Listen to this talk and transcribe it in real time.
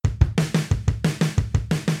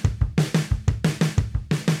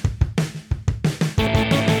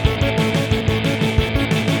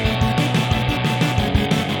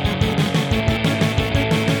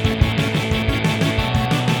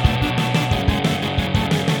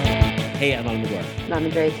Hey, I'm Alan McGuire. And I'm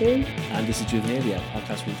Andrea too. And this is Juvenalia, a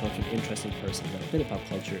podcast where we talk to an interesting person about a bit of pop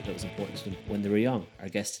culture that was important to them when they were young. Our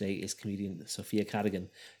guest today is comedian Sophia Cadogan.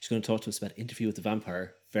 She's going to talk to us about Interview with the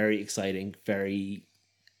Vampire. Very exciting, very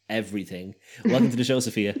everything. Welcome to the show,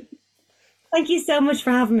 Sophia. Thank you so much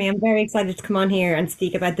for having me. I'm very excited to come on here and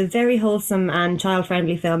speak about the very wholesome and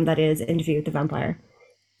child-friendly film that is Interview with the Vampire.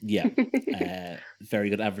 Yeah.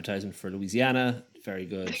 Very good advertisement for Louisiana. Very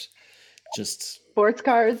good. Just sports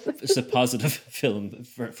cars. It's a positive film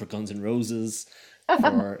for Guns N' Roses,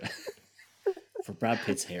 for Brad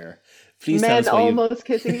Pitt's hair. Please tell us why almost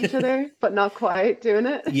kissing each other, but not quite doing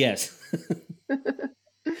it. Yes.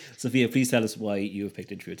 Sophia, please tell us why you have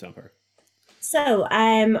picked Interview with the Vampire. So,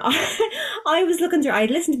 I was looking through,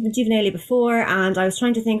 I'd listened to the Juvenalia before, and I was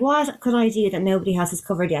trying to think, what could I do that nobody has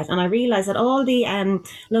covered yet? And I realised that all the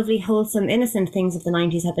lovely, wholesome, innocent things of the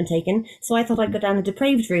 90s had been taken. So I thought I'd go down a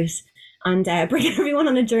depraved route and bring everyone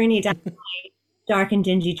on a journey down my dark and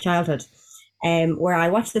dingy childhood, where I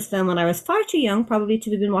watched this film when I was far too young, probably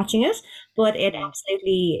to have been watching it, but it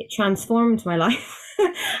absolutely transformed my life,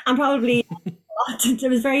 and probably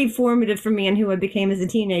it was very formative for me and who I became as a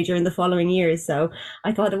teenager in the following years. So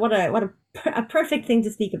I thought, what a perfect thing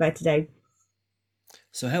to speak about today.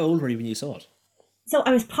 So how old were you when you saw it? So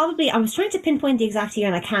I was trying to pinpoint the exact year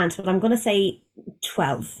and I can't, but I'm going to say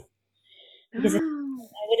 12. Because I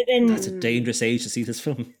would have been... That's a dangerous age to see this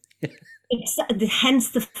film. Hence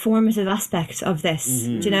the formative aspect of this,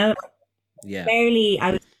 do you know? Yeah.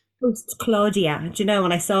 I was post Claudia, do you know,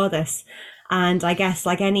 when I saw this. And I guess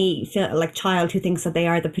like any child who thinks that they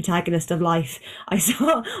are the protagonist of life, I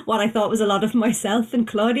saw what I thought was a lot of myself in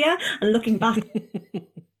Claudia. And looking back,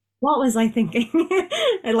 what was I thinking?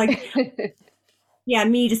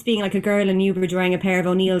 Me just being like a girl in Newbridge wearing a pair of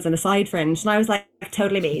O'Neills and a side fringe. And I was like,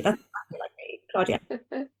 totally me. That's exactly like me, Claudia.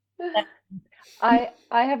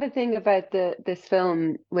 I have a thing about this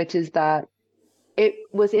film, which is that it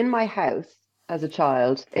was in my house as a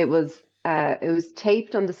child. It was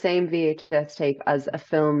taped on the same VHS tape as a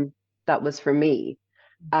film that was for me.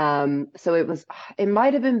 So it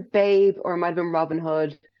might have been Babe or it might have been Robin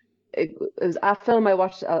Hood. It was a film I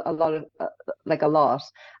watched a lot.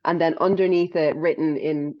 And then underneath it, written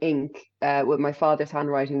in ink with my father's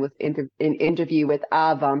handwriting, was in Interview with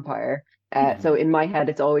a Vampire. So in my head,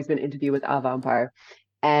 it's always been Interview with a Vampire.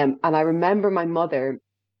 And I remember my mother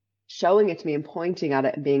showing it to me and pointing at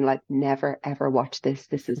it and being like, never, ever watch this.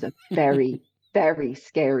 This is a very, very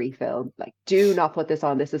scary film. Like, do not put this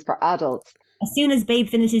on. This is for adults. As soon as Babe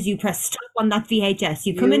finishes, you press stop on that VHS.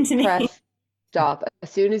 You come into me. Press stop.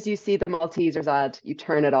 As soon as you see the Maltesers ad, you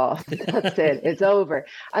turn it off. That's it. It's over.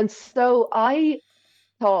 And so I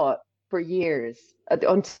thought for years,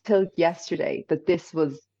 until yesterday, that this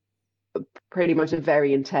was pretty much a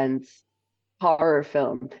very intense horror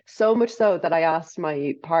film, so much so that I asked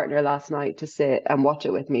my partner last night to sit and watch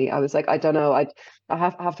it with me. I was like, I don't know, I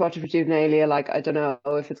have to watch it for Juvenalia, like I don't know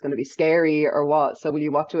if it's going to be scary or what, so will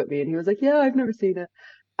you watch it with me? And he was like, yeah, I've never seen it.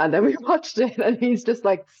 And then we watched it and he's just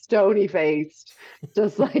like stony faced,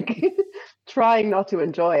 just like trying not to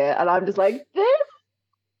enjoy it, and I'm just like,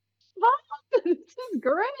 this is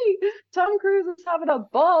great. Tom Cruise is having a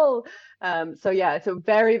ball. So yeah, it's a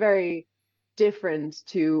very, very different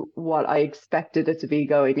to what I expected it to be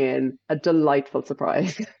going in. A delightful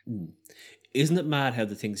surprise. Isn't it mad how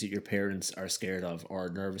the things that your parents are scared of or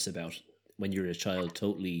nervous about when you're a child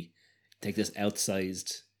totally take this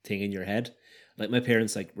outsized thing in your head? Like my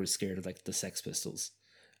parents were scared of the Sex Pistols,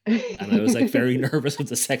 and I was very nervous of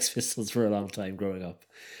the Sex Pistols for a long time growing up.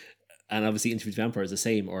 And obviously Interview with the Vampire is the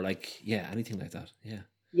same, or anything like that.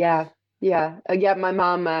 My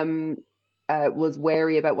mom was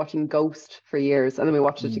wary about watching Ghost for years, and then we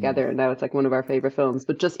watched it together, and now it's one of our favorite films.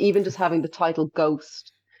 But just having the title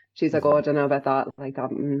Ghost, she's like, oh, I don't know about that,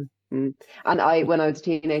 And when I was a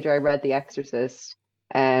teenager, I read The Exorcist,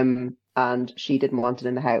 and she didn't want it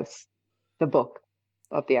in the house, the book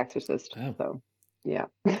of The Exorcist. Wow. So yeah.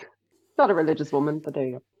 Not a religious woman, but there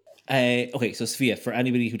you go. Okay, so Sophia, for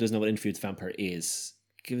anybody who doesn't know what Interview with the Vampire is,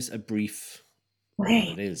 give us a brief what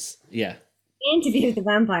it is. Yeah. Interview with the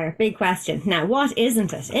Vampire, big question. Now, what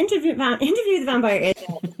isn't it? Interview with the Vampire is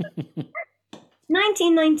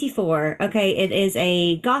 1994. Okay, it is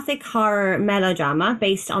a gothic horror melodrama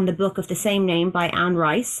based on the book of the same name by Anne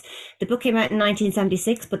Rice. The book came out in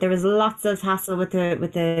 1976, but there was lots of hassle with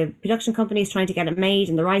the production companies trying to get it made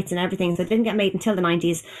and the rights and everything, so it didn't get made until the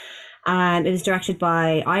 90s. It was directed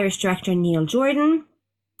by Irish director Neil Jordan.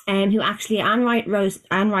 Who actually, Anne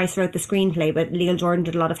Rice wrote the screenplay, but Neil Jordan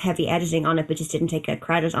did a lot of heavy editing on it, but just didn't take a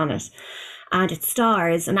credit on it. And it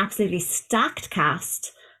stars an absolutely stacked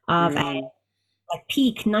cast of like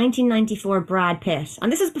peak 1994 Brad Pitt,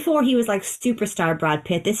 and this is before he was like superstar Brad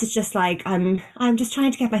Pitt. This is just like I'm just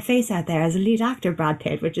trying to get my face out there as a lead actor Brad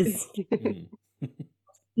Pitt, which is a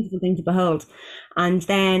beautiful thing to behold. And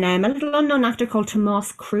then a little unknown actor called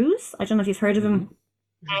Tomas Cruz. I don't know if you've heard of him.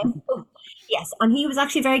 Yes, and he was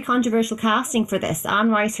actually very controversial casting for this. Anne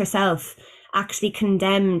Rice herself actually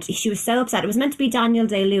condemned. She was so upset. It was meant to be Daniel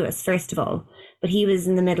Day-Lewis first of all, but he was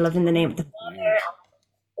in the middle of In the Name of the Father.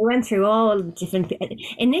 We went through all different.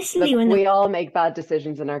 Initially, Look, we all make bad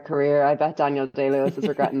decisions in our career. I bet Daniel Day-Lewis is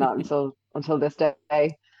regretting that until this day.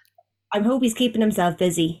 I hope he's keeping himself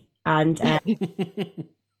busy. And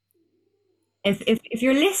if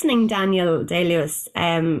you're listening, Daniel Day-Lewis,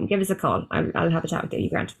 give us a call. I'll have a chat with you,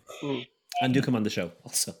 Grant. And do come on the show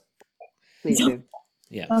also. Please do.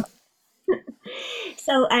 Yeah.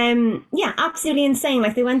 So, yeah, absolutely insane.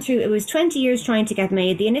 Like they went through, it was 20 years trying to get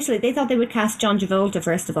made. Initially, they thought they would cast John Travolta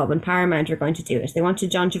first of all when Paramount were going to do it. They wanted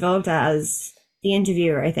John Travolta as the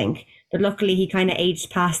interviewer, I think. But luckily, he kind of aged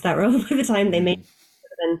past that role by the time they made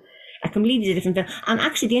it. A completely different film. And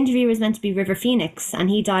actually, the interviewer was meant to be River Phoenix, and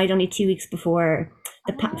he died only 2 weeks before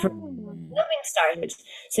filming started.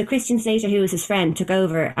 So Christian Slater, who was his friend, took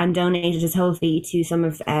over and donated his whole fee to some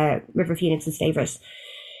of River Phoenix's favourite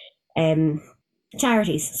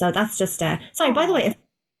charities. So that's just sorry, by the way, if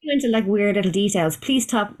you into like weird little details, please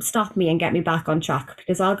stop me and get me back on track,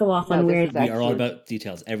 because I'll go off on weird. We are all about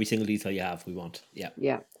details. Every single detail you have, we want.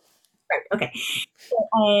 Yeah. Right, okay. So,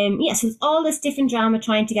 so all this different drama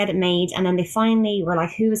trying to get it made, and then they finally were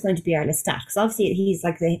like, who is going to be our Lestat? Because obviously he's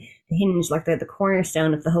like the hinge, like the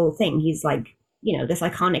cornerstone of the whole thing. He's like, you know, this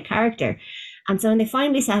iconic character. And so when they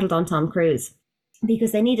finally settled on Tom Cruise,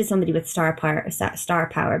 because they needed somebody with star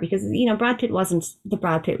power, because, you know, Brad Pitt wasn't the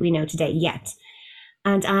Brad Pitt we know today yet.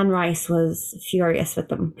 And Anne Rice was furious with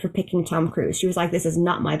them for picking Tom Cruise. She was like, this is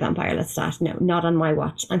not my vampire Lestat. No, not on my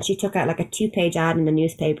watch. And she took out like a 2-page ad in the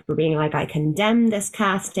newspaper being like, I condemn this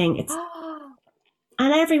casting.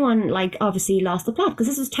 And everyone like obviously lost the plot because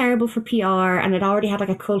this was terrible for PR, and it already had like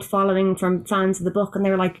a cult following from fans of the book. And they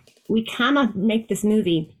were like, we cannot make this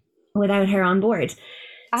movie without her on board.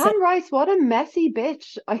 Anne Rice, what a messy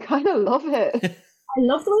bitch. I kind of love it. I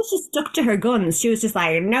love the way she stuck to her guns. She was just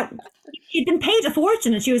like, no. She'd been paid a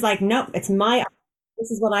fortune, and she was like, no, it's my,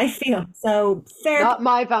 this is what I feel. So fair. Not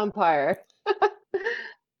my vampire.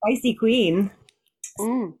 Spicy queen.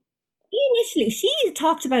 She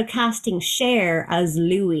talked about casting Cher as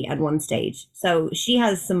Louis at one stage. So she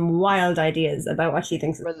has some wild ideas about what she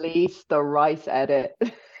thinks. Release the Rice edit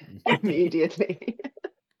immediately.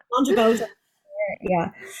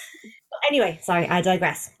 Yeah. Anyway, sorry, I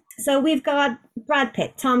digress. So we've got Brad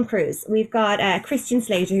Pitt, Tom Cruise. We've got Christian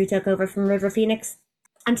Slater, who took over from River Phoenix.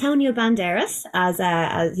 Antonio Banderas, as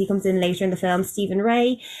he comes in later in the film, Stephen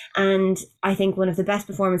Ray, and I think one of the best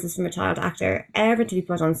performances from a child actor ever to be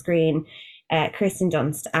put on screen, Kirsten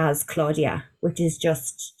Dunst as Claudia, which is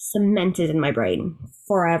just cemented in my brain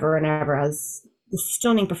forever and ever as a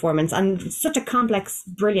stunning performance, and such a complex,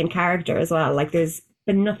 brilliant character as well. Like there's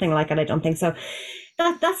been nothing like it, I don't think. So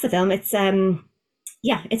that's the film. It's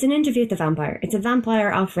it's an interview with the vampire. It's a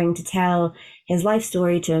vampire offering to tell his life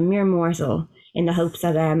story to a mere mortal in the hopes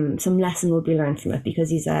that some lesson will be learned from it, because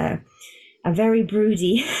he's a very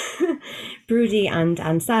broody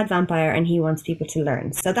and sad vampire, and he wants people to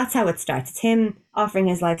learn. So that's how it starts. It's him offering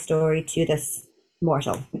his life story to this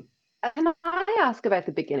mortal. And I ask about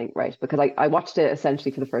the beginning, right? Because I watched it essentially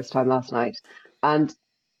for the first time last night. And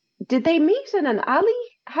did they meet in an alley?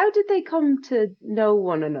 How did they come to know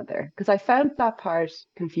one another? Because I found that part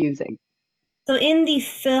confusing. So in the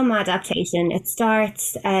film adaptation, it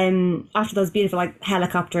starts after those beautiful like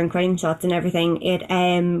helicopter and crane shots and everything.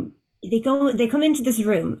 They come into this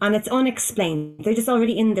room, and it's unexplained. They're just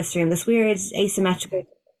already in this room, this weird asymmetrical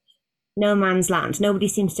no man's land. Nobody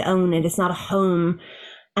seems to own it. It's not a home.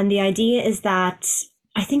 And the idea is that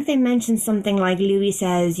I think they mentioned something like Louis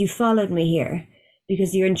says, "You followed me here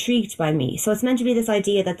because you're intrigued by me." So it's meant to be this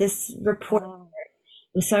idea that this reporter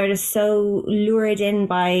was sort of so lured in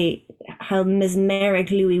by how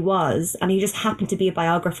mesmeric Louis was, and he just happened to be a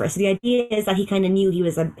biographer. So the idea is that he kind of knew he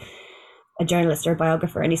was a journalist or a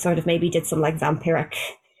biographer, and he sort of maybe did some like vampiric,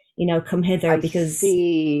 come hither, because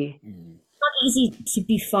it's not easy to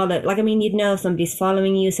be followed. Like, I mean, you'd know if somebody's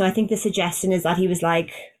following you. So I think the suggestion is that he was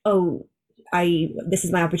like, oh, this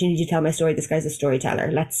is my opportunity to tell my story. This guy's a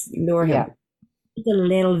storyteller. Let's lure him. Yeah. It's a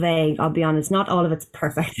little vague, I'll be honest. Not all of it's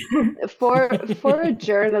perfect. For a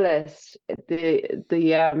journalist,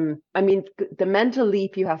 the mental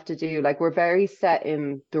leap you have to do, like, we're very set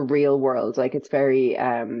in the real world. Like, it's very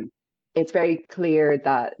clear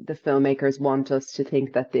that the filmmakers want us to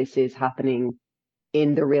think that this is happening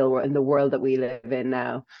in the real world, in the world that we live in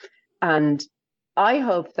now. And I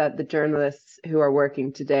hope that the journalists who are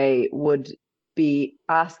working today would be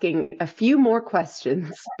asking a few more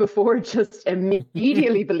questions before just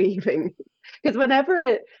immediately believing. Because whenever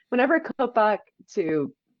I cut back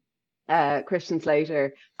to Christian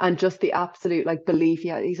Slater and just the absolute like belief,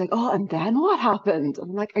 yeah, he's like, oh, and then what happened? And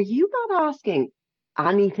I'm like, are you not asking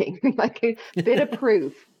anything? Like a bit of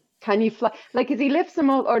proof. Can you fly? Like, as he lifts him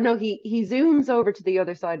up, or no, he zooms over to the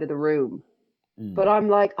other side of the room. But I'm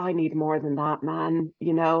like, I need more than that, man.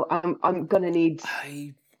 You know, I'm gonna need.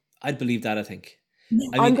 I'd believe that. I think.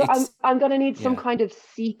 I'm gonna need some kind of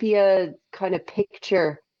sepia kind of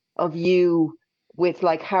picture of you with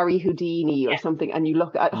like Harry Houdini or something, and you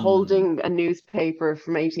look at holding a newspaper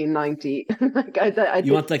from 1890. Like,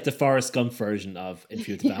 you want like the Forrest Gump version of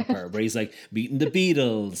Interview with the Vampire, where he's like meeting the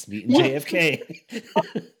Beatles, meeting JFK.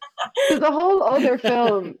 There's a whole other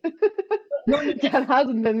film that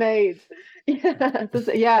hasn't been made. In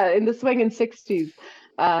the swinging 60s.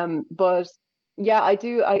 But yeah, I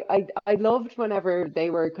do. I loved whenever they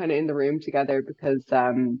were kind of in the room together because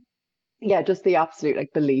just the absolute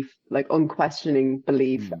like belief, like unquestioning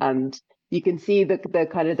belief, and you can see the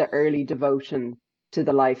kind of the early devotion to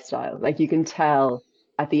the lifestyle. Like you can tell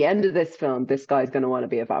at the end of this film, this guy's going to want to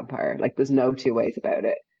be a vampire. Like there's no two ways about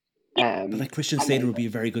it. But like Christian Slater would be a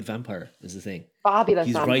very good vampire, is the thing. Fabulous.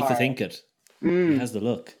 He's vampire. right to think it. He has the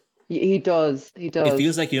look. He does. He does. It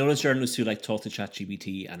feels like, you know, those journalists who like talk to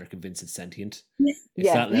ChatGPT and are convinced it's sentient.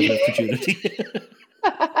 It's that level of credulity.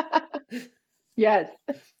 Yes,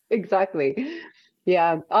 exactly.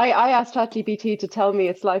 Yeah, I asked ChatGPT to tell me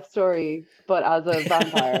its life story, but as a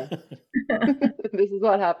vampire. This is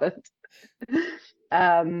what happened.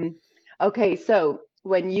 Okay, so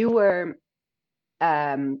when you were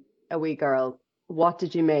a wee girl, what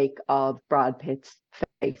did you make of Brad Pitt's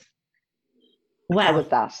face? Well, how was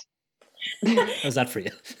that? How's that for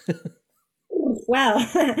you? Well,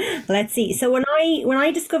 let's see. So when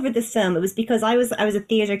I discovered this film, it was because I was a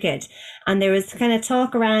theatre kid, and there was kind of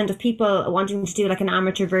talk around of people wanting to do like an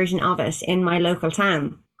amateur version of it in my local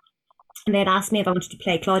town, and they'd asked me if I wanted to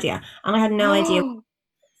play Claudia, and I had no idea.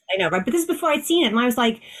 I know, right? But this is before I'd seen it, and I was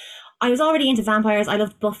like, I was already into vampires. I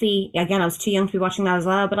loved Buffy. Again, I was too young to be watching that as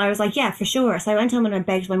well, but I was like, yeah, for sure. So I went home and I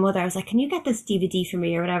begged my mother. I was like, can you get this DVD for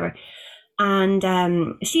me or whatever? And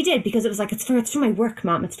she did, because it was like, it's for my work,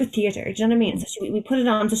 Mom. It's for theatre. Do you know what I mean? So we put it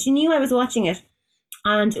on. So she knew I was watching it.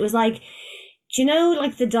 And it was like, do you know,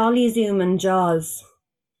 like the dolly zoom and Jaws,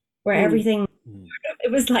 where everything,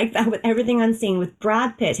 it was like that with everything on scene with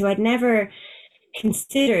Brad Pitt, who I'd never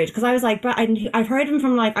considered, because I was like, I've heard him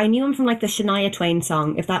from like, I knew him from like the Shania Twain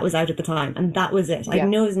song, if that was out at the time. And that was it. I had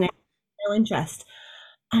no interest.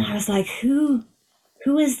 And I was like, who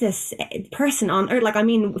is this person on earth? Like, I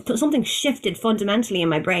mean, something shifted fundamentally in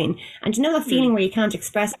my brain. And you know that feeling where you can't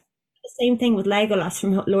express it? The same thing with Legolas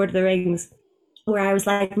from Lord of the Rings, where I was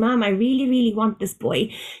like, Mom, I really, really want this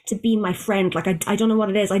boy to be my friend. Like, I don't know what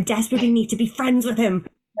it is. I desperately need to be friends with him.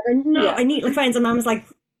 I need like friends. And Mom was like,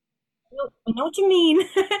 no, I know what you mean.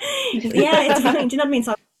 Yeah, it's fine. Do you know what I mean?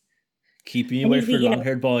 So keeping you away from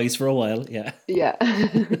long-haired boys for a while. Yeah. Yeah.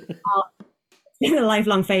 A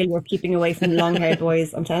lifelong failure of keeping away from long-haired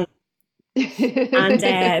boys, I'm telling you. And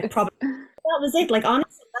probably that was it. Like,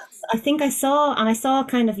 honestly, I think I saw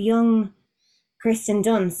kind of young Kristen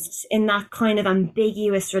Dunst in that kind of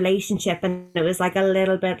ambiguous relationship, and it was like a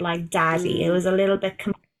little bit like daddy. It was a little bit,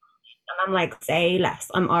 and I'm like, say less.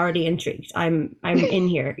 I'm already intrigued. I'm in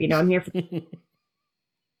here. You know, I'm here for. I mean,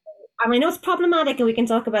 I know it's problematic, and we can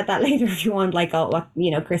talk about that later if you want. Like,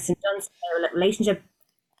 Kristen Dunst relationship,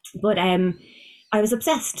 but I was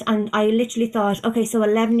obsessed, and I literally thought, okay, so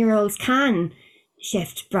 11-year-olds can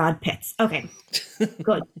shift Brad Pitts. Okay,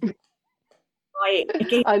 good.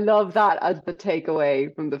 I love that as the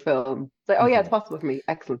takeaway from the film. It's like, oh yeah, it's possible for me.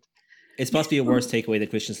 Excellent. It's possibly a worse takeaway that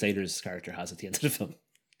Christian Slater's character has at the end of the film.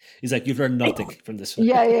 He's like, you've learned nothing from this film.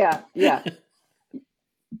 Yeah. That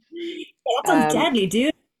sounds deadly,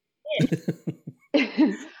 dude.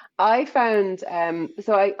 I found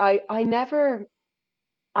so I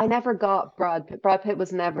never got Brad Pitt. Brad Pitt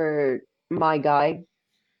was never my guy.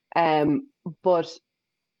 But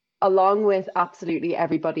along with absolutely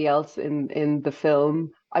everybody else in the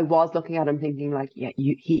film, I was looking at him thinking like, yeah,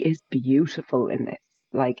 he is beautiful in this.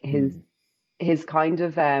 Like his kind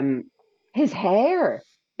of his hair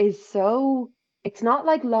is so, it's not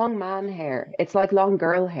like long man hair. It's like long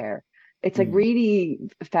girl hair. It's like really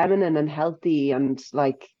feminine and healthy and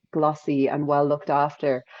like glossy and well looked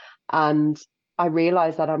after. And I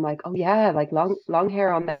realized that I'm like, oh yeah, like long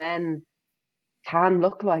hair on men can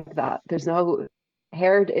look like that. There's no,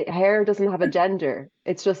 hair doesn't have a gender.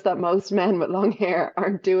 It's just that most men with long hair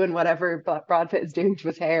aren't doing whatever Brad Pitt is doing to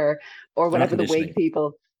his hair, or They're not whatever the wig conditioning.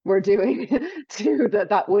 people were doing to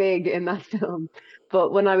that wig in that film.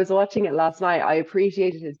 But when I was watching it last night, I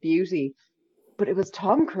appreciated his beauty. But it was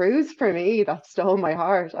Tom Cruise for me that stole my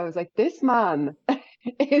heart. I was like, this man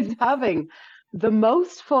is having the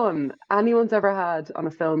most fun anyone's ever had on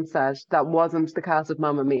a film set that wasn't the cast of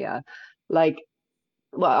Mamma Mia. Like,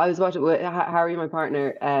 well, I was watching with Harry, my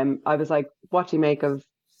partner. I was like, what do you make of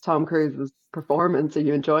Tom Cruise's performance? Are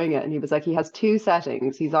you enjoying it? And he was like, he has two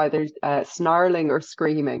settings. He's either snarling or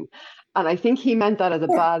screaming. And I think he meant that as a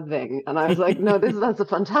bad thing. And I was like, no, that's a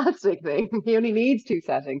fantastic thing. He only needs two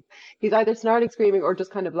settings. He's either snarling, screaming, or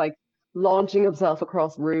just kind of like launching himself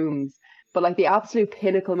across rooms. But like the absolute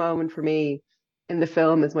pinnacle moment for me in the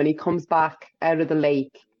film is when he comes back out of the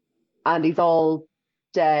lake and he's all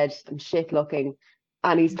dead and shit looking,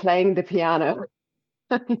 and he's playing the piano.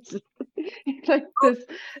 It's like this,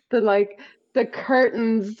 the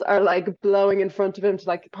curtains are like blowing in front of him to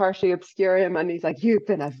like partially obscure him, and he's like, "You've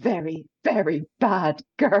been a very, very bad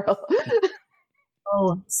girl."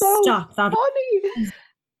 Oh, So stop that. funny.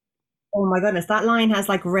 Oh my goodness, that line has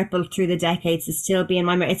like rippled through the decades to still be in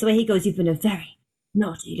my mind. It's the way he goes, "You've been a very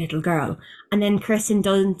naughty little girl." And then Kristen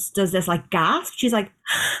Dunst does this like gasp. She's like,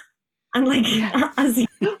 and like, as the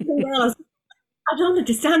girl, I don't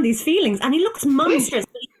understand these feelings. And he looks monstrous.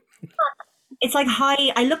 It's like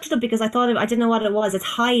Hyde. I looked it up because I didn't know what it was. It's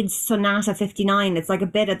Hyde's Sonata 59. It's like a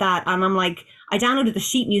bit of that. And I'm like, I downloaded the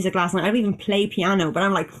sheet music last night. I don't even play piano, but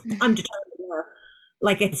I'm like, I'm determined more.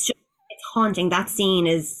 Like, it's haunting. That scene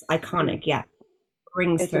is iconic. Yeah.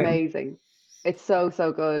 Rings It's through. amazing. It's so,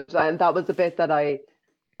 so good. And that was the bit that I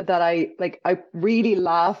really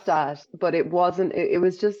laughed at, but it wasn't, it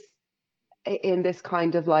was just in this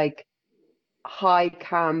kind of like high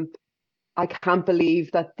camp. I can't believe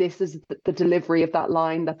that this is the delivery of that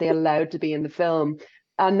line that they allowed to be in the film,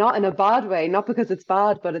 and not in a bad way, not because it's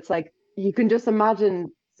bad, but it's like you can just imagine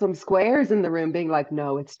some squares in the room being like,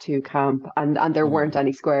 no, it's too camp, and there weren't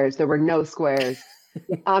any squares. There were no squares.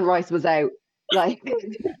 Anne Rice was out. Like,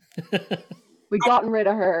 we gotten rid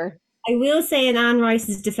of her. I will say in Anne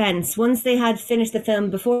Rice's defense, once they had finished the film,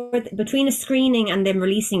 between a screening and them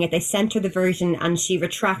releasing it, they sent her the version and she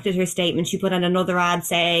retracted her statement. She put on another ad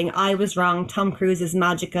saying, "I was wrong. Tom Cruise is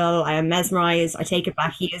magical. I am mesmerized. I take it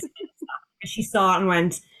back. He is." She saw it and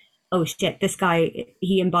went, "Oh shit, this guy,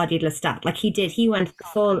 he embodied Lestat." Like he did. He went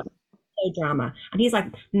full drama, and he's like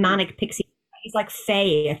manic pixie. He's like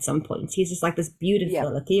Faye at some point. He's just like this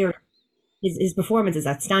beautiful, ethereal. His performance is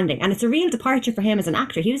outstanding, and it's a real departure for him as an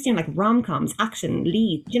actor. He was doing like rom-coms, action,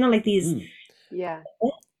 lead, like these. Yeah.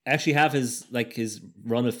 Actually have his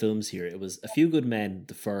run of films here. It was A Few Good Men,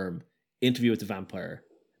 The Firm, Interview with the Vampire,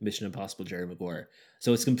 Mission Impossible, Jerry Maguire.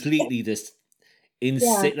 So it's completely this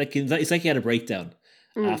insane. Like it's like he had a breakdown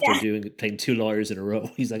after playing two lawyers in a row.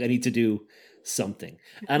 He's like, I need to do something.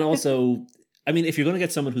 And also, I mean, if you're going to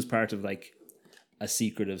get someone who's part of like a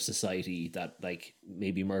secretive society that like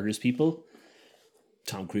maybe murders people,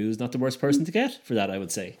 Tom Cruise not the worst person to get for that, I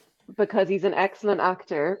would say, because he's an excellent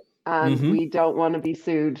actor, and we don't want to be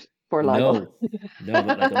sued for libel. No, not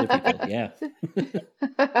like other people. Yeah.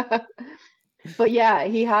 But yeah,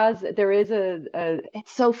 there is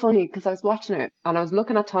it's so funny because I was watching it and I was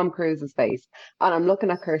looking at Tom Cruise's face and I'm looking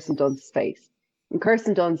at Kirsten Dunst's face. And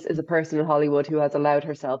Kirsten Dunst is a person in Hollywood who has allowed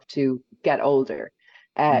herself to get older.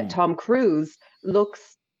 Tom Cruise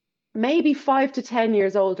looks maybe 5 to 10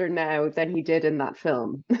 years older now than he did in that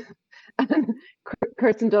film. And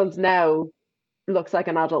Kirsten Dunst now looks like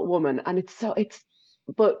an adult woman, and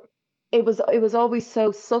but it was always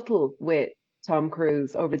so subtle with Tom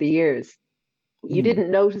Cruise over the years. You didn't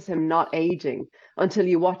notice him not aging until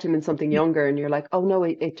you watch him in something younger, and you're like, oh no,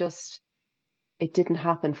 it didn't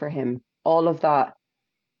happen for him. All of that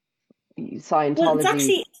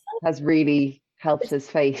Scientology has really helped his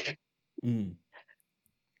faith.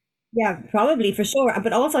 Yeah, probably, for sure.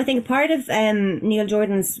 But also I think part of Neil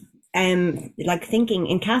Jordan's like thinking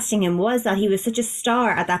in casting him was that he was such a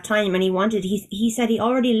star at that time, and he said he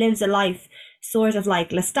already lives a life sort of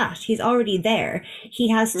like Lestat. He's already there. He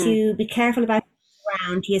has to be careful about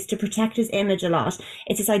around. He has to protect his image a lot.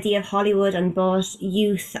 It's this idea of Hollywood and bought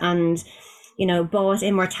youth and bought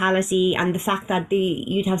immortality, and the fact that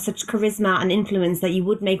you'd have such charisma and influence that you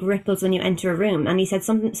would make ripples when you enter a room. And he said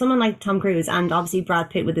someone like Tom Cruise and obviously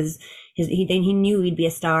Brad Pitt with he knew he'd be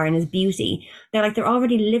a star and his beauty. They're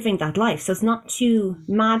already living that life, so it's not too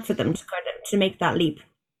mad for them to make that leap.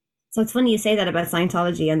 So it's funny you say that about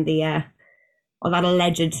Scientology and all that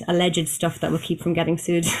alleged stuff that will keep from getting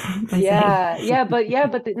sued. But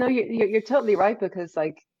no, you're totally right, because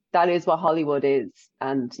like that is what Hollywood is,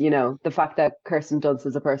 and you know the fact that Kirsten Dunst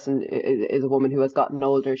is a person is a woman who has gotten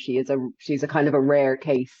older. She's a kind of a rare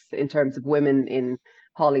case in terms of women in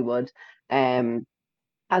Hollywood, and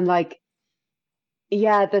like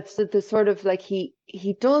that's the sort of like he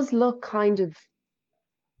does look kind of.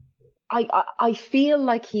 I feel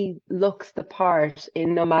like he looks the part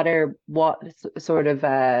in no matter what sort of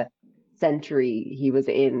century he was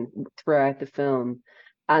in throughout the film.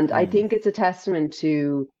 And I think it's a testament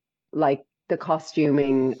to like the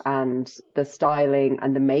costuming and the styling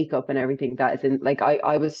and the makeup and everything that is in, like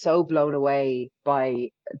I was so blown away by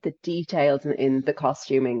the details in the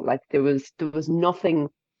costuming. Like there was nothing,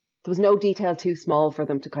 there was no detail too small for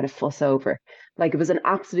them to kind of fuss over. Like it was an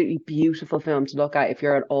absolutely beautiful film to look at if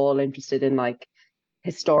you're at all interested in like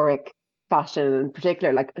historic fashion, in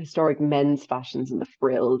particular like historic men's fashions and the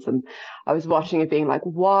frills. And I was watching it being like,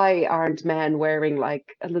 why aren't men wearing like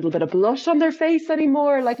a little bit of blush on their face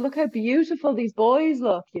anymore? Like, look how beautiful these boys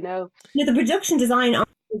look, you know? Yeah, the production design,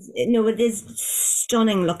 it is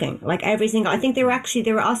stunning looking. Like every single, I think they were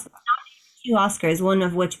two Oscars, one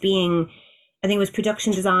of which being, I think it was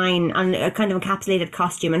production design and a kind of encapsulated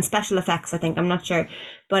costume and special effects, I think, I'm not sure.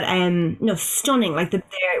 But no, stunning. Like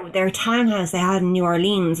their townhouse they had in New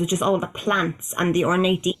Orleans, which is all the plants and the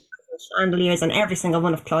ornate chandeliers and every single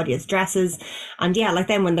one of Claudia's dresses. And yeah, like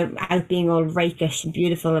then when they're out being all rakish and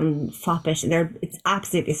beautiful and foppish, it's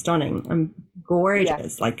absolutely stunning and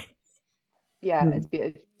gorgeous.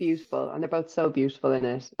 It's beautiful, and they're both so beautiful in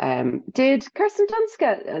it. Did Kirsten Dunst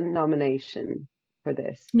get a nomination for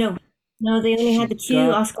this? No, they only had the two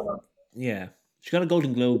Oscar. Yeah, she got a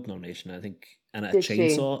Golden Globe nomination, I think, and a Did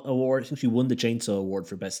Chainsaw Award. I think she won the Chainsaw Award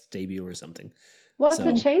for Best Debut or something. What's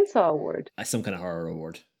the Chainsaw Award? Some kind of horror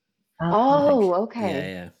award. Oh,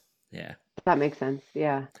 okay. Yeah. That makes sense.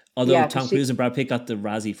 Yeah. Although Tom Cruise and Brad Pitt got the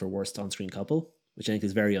Razzie for Worst On-Screen Couple, which I think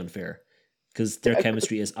is very unfair because their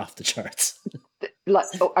chemistry is off the charts. Like,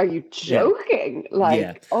 are you joking? Yeah.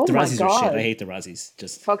 Like, oh the my Razzies God. are shit. I hate the Razzies.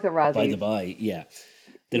 Just fuck the Razzies. By the by, yeah.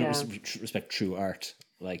 They don't respect true art.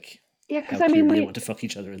 Like, because I mean, we want to fuck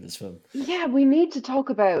each other in this film. Yeah, we need to talk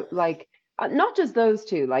about like not just those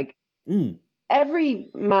two. Like, every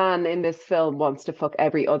man in this film wants to fuck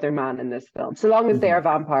every other man in this film, so long as they are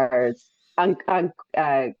vampires and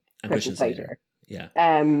Christian Slater. Yeah.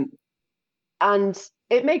 And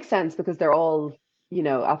it makes sense because they're all, you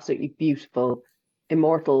know, absolutely beautiful,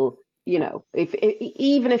 immortal. You know,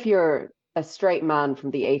 even if you're a straight man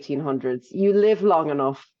from the 1800s, you live long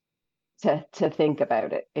enough to think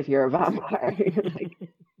about it. If you're a vampire, you're like,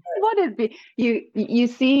 what is be you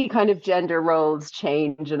see kind of gender roles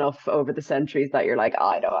change enough over the centuries that you're like,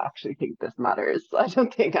 I don't actually think this matters. I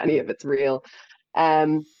don't think any of it's real.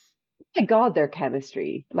 My God, their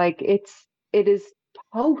chemistry, like it is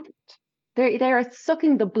potent. They are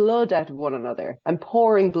sucking the blood out of one another and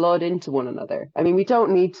pouring blood into one another. I mean, we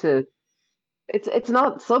don't need to. It's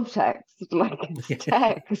not subtext, like it's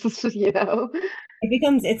text, you know.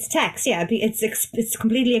 It's text, yeah. It's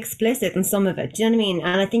completely explicit in some of it. Do you know what I mean?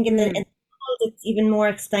 And I think in the it's even more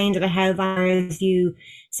explained about how vampires view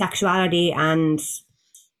sexuality and,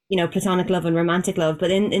 you know, platonic love and romantic love.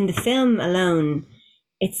 But in the film alone,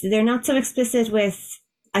 they're not so explicit with,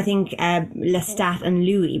 I think, Lestat and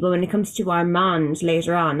Louis. But when it comes to Armand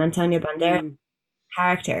later on, Antonio Banderas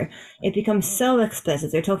character, it becomes so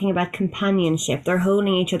explicit. They're talking about companionship. They're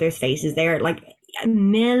holding each other's faces. They're like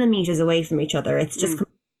millimeters away from each other. It's just on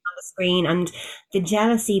the screen, and the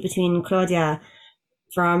jealousy between Claudia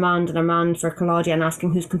for Armand and Armand for Claudia, and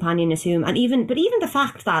asking whose companion is whom, and even the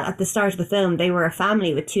fact that at the start of the film they were a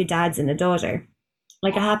family with two dads and a daughter,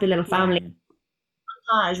 like a happy little family.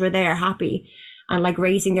 Where they are happy and like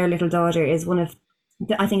raising their little daughter is one of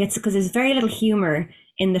I think it's because there's very little humor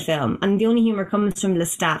in the film, and the only humor comes from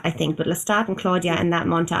Lestat, I think. But Lestat and Claudia in that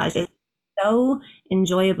montage is so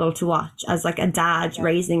enjoyable to watch as like a dad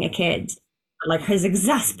raising a kid, like his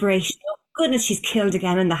exasperation. Oh goodness, she's killed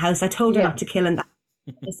again in the house. I told her not to kill in that.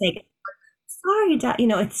 To say, sorry, Dad. You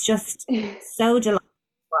know, it's just so delightful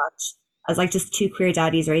to watch as like just two queer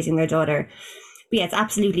daddies raising their daughter. But yeah, it's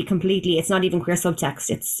absolutely completely. It's not even queer subtext.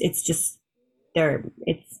 It's just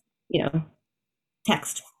it's, you know,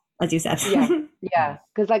 text, as you said. Yeah,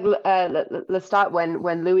 because like Lestat,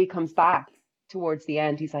 when Louis comes back towards the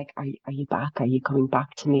end, he's like, are you back? Are you coming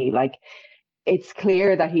back to me? Like, it's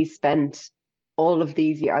clear that he spent all of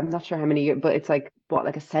these years, I'm not sure how many years, but it's like what,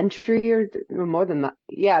 like a century or more than that?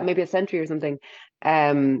 Yeah, maybe a century or something.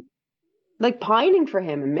 Like pining for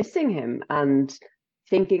him and missing him and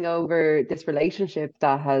thinking over this relationship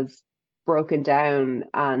that has broken down,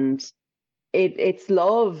 and it's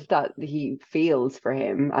love that he feels for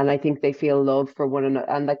him, and I think they feel love for one another,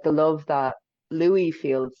 and like the love that Louis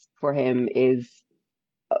feels for him is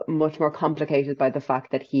much more complicated by the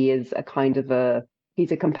fact that he is a kind of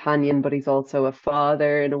he's a companion, but he's also a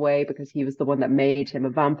father in a way, because he was the one that made him a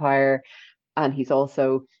vampire, and he's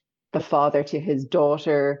also the father to his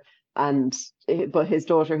daughter, but his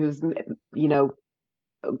daughter who's, you know,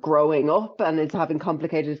 growing up and is having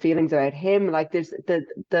complicated feelings about him. Like there's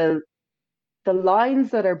the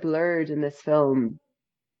lines that are blurred in this film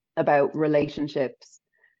about relationships,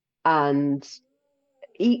 and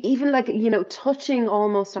even like, you know, touching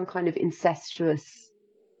almost on kind of incestuous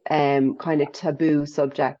kind of taboo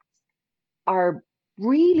subjects, are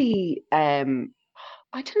really I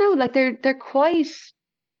don't know, like they're quite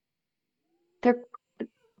they're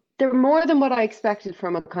they're more than what I expected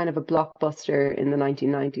from a kind of a blockbuster in the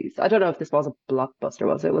 1990s. I don't know if this was a blockbuster,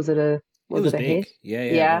 was it? Was it a big. hit? Yeah,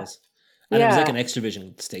 Yeah. it was. And it was like an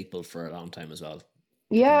Extravision staple for a long time as well.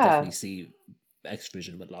 You can definitely see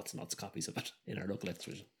Extravision with lots and lots of copies of it in our local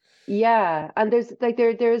Extravision. Yeah, and there's like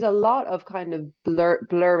there's a lot of kind of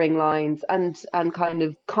blurring lines and kind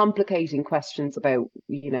of complicating questions about,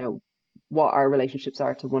 you know, what our relationships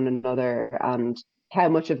are to one another, and how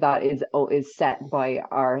much of that is set by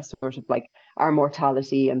our sort of like our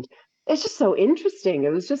mortality. And it's just so interesting.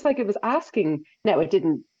 It was just like it was asking. Now, it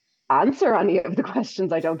didn't answer any of the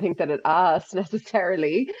questions, I don't think, that it asked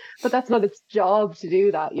necessarily, but that's not its job to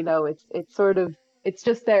do that. You know, it's sort of, it's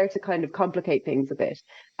just there to kind of complicate things a bit.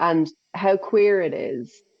 And how queer it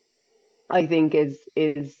is, I think, is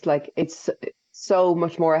like, it's so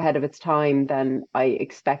much more ahead of its time than I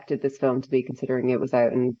expected this film to be, considering it was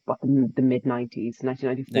out in the mid 90s,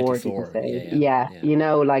 1994, you can say. Yeah, you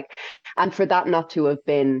know, like, and for that not to have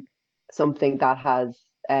been something that has,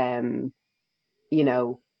 you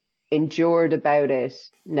know, endured about it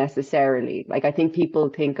necessarily. Like, I think people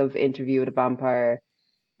think of Interview with a Vampire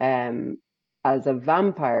as a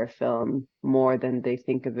vampire film more than they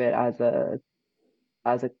think of it as a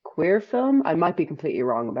queer film. I might be completely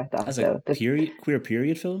wrong about that. As a queer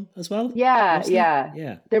period film as well? Yeah, mostly?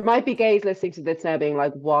 yeah. There might be gays listening to this now being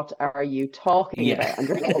like, what are you talking about,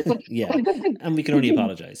 Andrea? Yeah, and we can only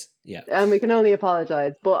apologize. Yeah. And we can only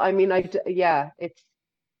apologize. But I mean, the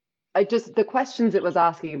questions it was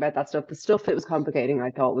asking about that stuff, the stuff it was complicating,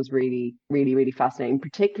 I thought was really, really, really fascinating,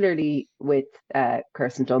 particularly with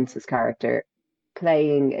Kirsten Dunst's character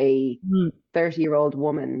playing a 30-year-old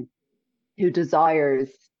woman who desires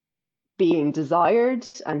being desired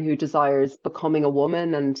and who desires becoming a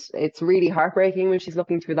woman. And it's really heartbreaking when she's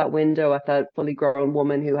looking through that window at that fully grown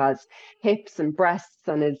woman who has hips and breasts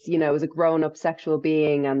and is, you know, is a grown-up sexual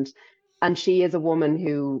being, and she is a woman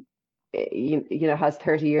who, you know, has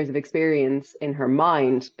 30 years of experience in her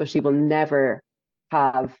mind, but she will never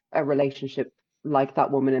have a relationship like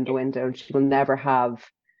that woman in the window, and she will never have,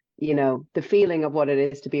 you know, the feeling of what it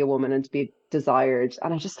is to be a woman and to be desired.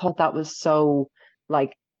 And I just thought that was so,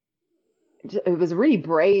 like, it was a really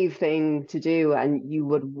brave thing to do, and you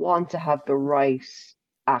would want to have the right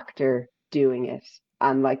actor doing it.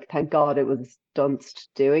 And like, thank God it was Dunst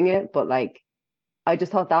doing it. But like, I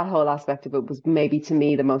just thought that whole aspect of it was maybe, to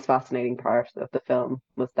me, the most fascinating part of the film,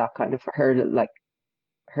 was that kind of her, like,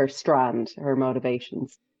 her strand, her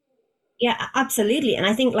motivations. Yeah, absolutely. And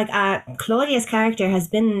I think like Claudia's character has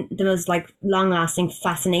been the most like long-lasting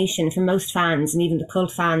fascination for most fans, and even the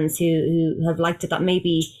cult fans who have liked it, that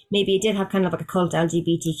maybe it did have kind of like a cult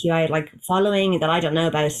LGBTQI like following that I don't know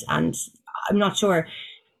about, and I'm not sure,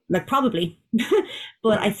 like probably.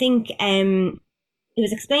 But I think it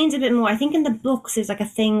was explained a bit more. I think in the books there's like a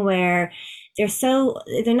thing where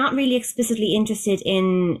they're not really explicitly interested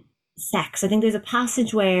in sex. I think there's a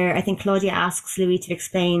passage where I think Claudia asks Louis to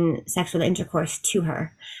explain sexual intercourse to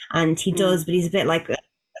her, and he does, but he's a bit like,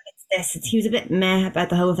 he was a bit meh about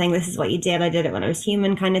the whole thing. This is what you did. I did it when I was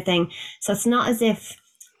human, kind of thing. So it's not as if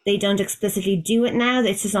they don't explicitly do it now.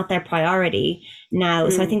 It's just not their priority now.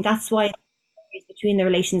 So I think that's why between the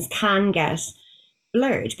relations can get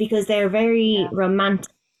blurred, because they're very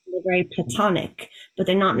romantic, they're very platonic, but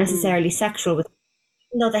they're not necessarily sexual.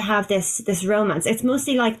 Even though they have this romance, it's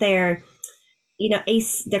mostly like they're, you know,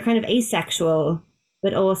 they're kind of asexual,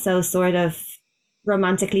 but also sort of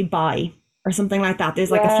romantically bi or something like that.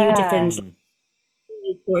 There's like a few different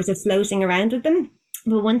sorts of floating around with them.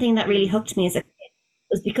 But one thing that really hooked me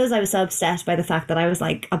was because I was so upset by the fact that I was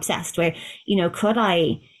like obsessed with, you know, could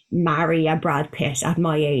I marry a Brad Pitt at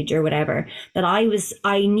my age or whatever, that I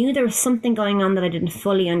knew there was something going on that I didn't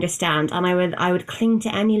fully understand, and I would cling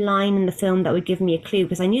to any line in the film that would give me a clue,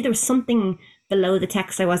 because I knew there was something below the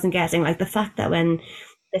text I wasn't getting, like the fact that when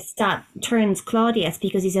Lestat turns Claudius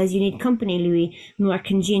because he says, "You need company, Louis, more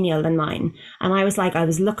congenial than mine." And I was like, I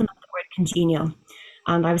was looking up the word congenial,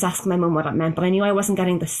 and I was asking my mum what it meant, but I knew I wasn't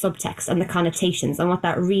getting the subtext and the connotations and what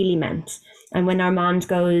that really meant. And when Armand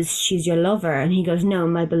goes, "She's your lover," and he goes, "No,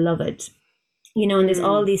 my beloved," and there's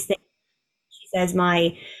all these things. She says,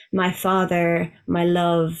 my father, my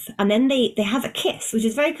love. And then they have a kiss, which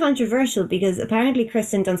is very controversial because apparently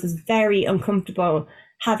Kristen Dunst was very uncomfortable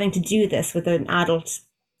having to do this with an adult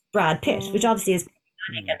Brad Pitt, which obviously is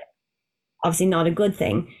obviously not a good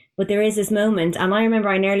thing. But there is this moment, and I remember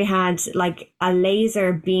I nearly had like a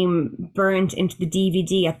laser beam burnt into the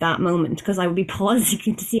DVD at that moment because I would be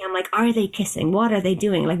pausing to see. I'm like, are they kissing? What are they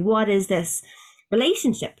doing? Like, what is this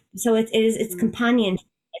relationship? So it's companion.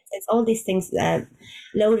 It's all these things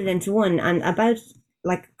loaded into one, and about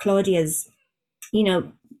like Claudia's,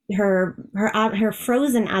 her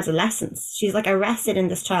frozen adolescence. She's like arrested in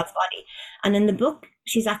this child's body, and in the book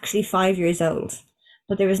she's actually 5 years old,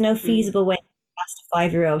 but there was no feasible way to ask a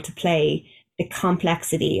 5-year-old to play the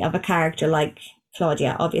complexity of a character like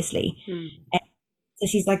Claudia, obviously. So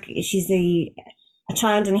she's a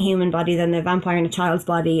child in a human body, then a vampire in a child's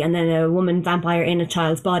body, and then a woman vampire in a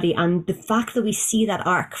child's body. And the fact that we see that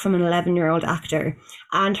arc from an 11-year-old actor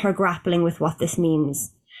and her grappling with what this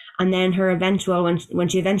means, and then her eventual, when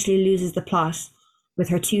she eventually loses the plot with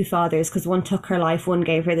her two fathers, because one took her life, one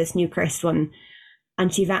gave her this new cursed one,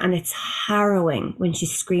 and it's harrowing when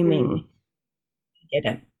she's screaming, "You did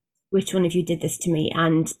it. Which one of you did this to me?"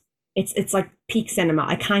 And it's like peak cinema.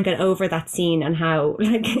 I can't get over that scene and how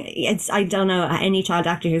I don't know any child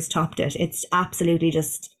actor who's topped it. It's absolutely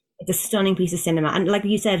it's a stunning piece of cinema. And like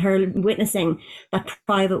you said, her witnessing that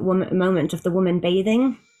private moment of the woman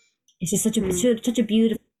bathing, it's just such a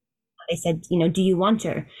beautiful. They said, do you want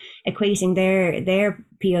her? Equating their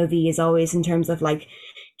POV is always in terms of like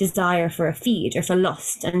desire for a feed or for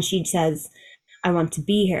lust, and she says, "I want to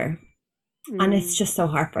be here," and it's just so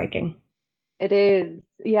heartbreaking. It is.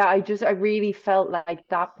 Yeah, I really felt like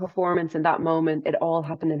that performance in that moment, it all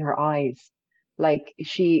happened in her eyes. Like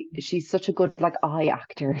she's such a good like eye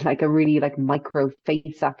actor, like a really like micro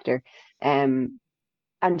face actor. And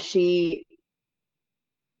she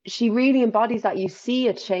really embodies that. You see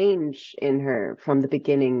a change in her from the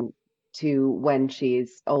beginning to when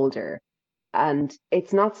she's older. And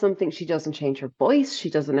it's not something, she doesn't change her voice, she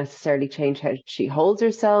doesn't necessarily change how she holds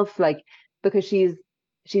herself, like because she's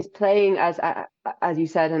playing as you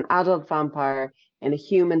said, an adult vampire in a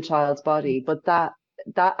human child's body, but that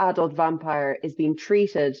adult vampire is being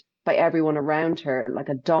treated by everyone around her like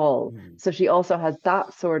a doll. So she also has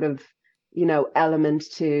that sort of element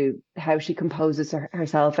to how she composes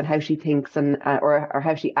herself and how she thinks, and or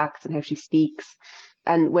how she acts and how she speaks.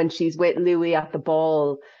 And when she's with Louis at the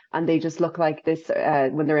ball, and they just look like this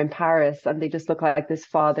when they're in Paris, and they just look like this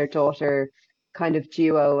father-daughter kind of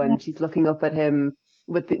duo, and she's looking up at him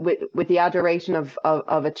with the adoration of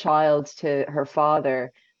a child to her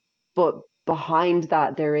father. But behind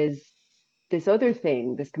that there is this other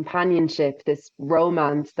thing, this companionship, this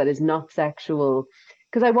romance that is not sexual.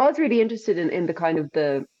 Because I was really interested in the kind of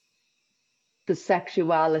the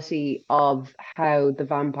sexuality of how the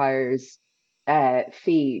vampires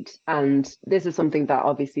feed. And this is something that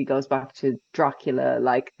obviously goes back to Dracula.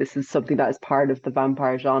 Like this is something that is part of the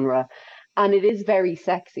vampire genre. And it is very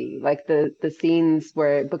sexy. Like the scenes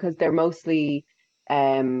where, because they're mostly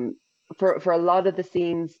for a lot of the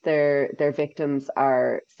scenes, their victims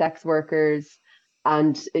are sex workers,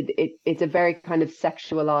 and it's a very kind of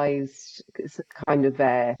sexualized kind of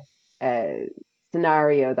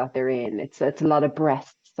scenario that they're in. It's a lot of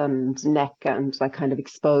breasts and neck and like kind of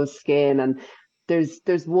exposed skin, and there's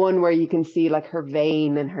one where you can see like her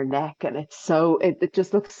vein in her neck, and it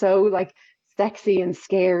just looks so like sexy and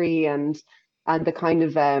scary, and the kind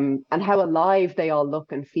of and how alive they all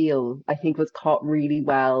look and feel, I think was caught really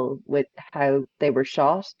well with how they were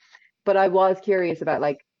shot. But I was curious about,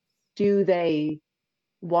 like, do they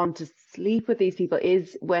want to sleep with these people?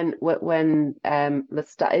 Is when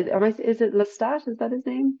Lestat is it Lestat, is that his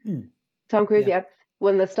name? Tom Cruise, yeah.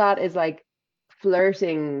 When Lestat is like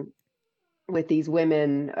flirting with these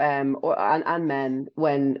women and men,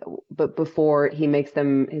 but before he makes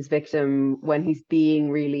them his victim, when he's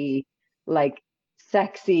being really like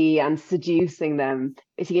sexy and seducing them,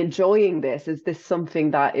 is he enjoying this? Is this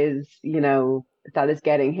something that is that is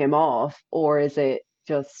getting him off, or is it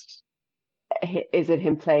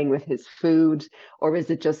him playing with his food, or is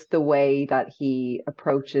it just the way that he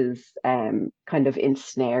approaches kind of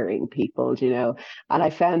ensnaring people, And I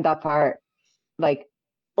found that part like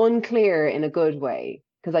unclear in a good way,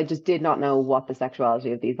 because I just did not know what the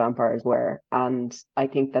sexuality of these vampires were. And I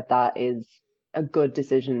think that is a good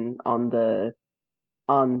decision on the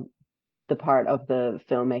part of the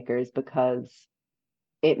filmmakers, because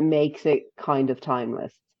it makes it kind of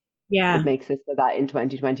timeless. Yeah. It makes it so that in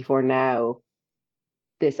 2024 now,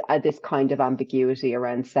 this kind of ambiguity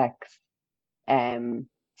around sex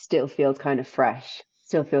still feels kind of fresh,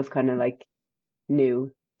 still feels kind of like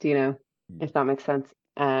new. Do you know, if that makes sense?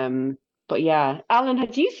 But yeah, Alan,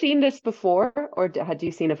 had you seen this before, or had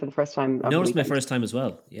you seen it for the first time? No, it's my first time as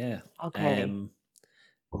well. Yeah. Okay.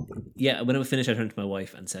 Yeah, when I finished, I turned to my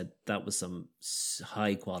wife and said that was some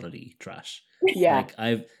high quality trash. Yeah. Like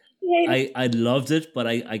I loved it, but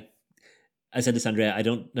I said to Sandra, I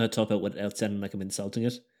don't know how to talk about what else sounding like I'm insulting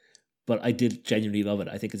it, but I did genuinely love it.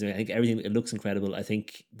 I think everything, it looks incredible. I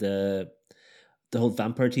think the whole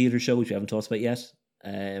vampire theater show, which we haven't talked about yet,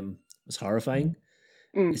 was horrifying.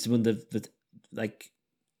 It's one that like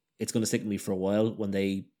it's going to stick with me for a while when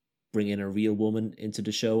they bring in a real woman into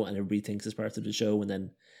the show and everybody thinks it's part of the show and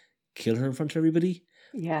then kill her in front of everybody.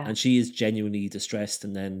 Yeah. And she is genuinely distressed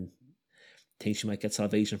and then thinks she might get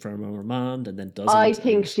salvation from her mom and then doesn't. I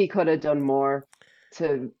think she could have done more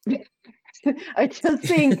to... I just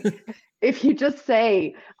think if you just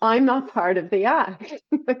say, I'm not part of the act,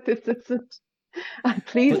 this isn't...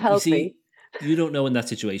 Please help me. You don't know in that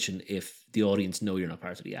situation if the audience know you're not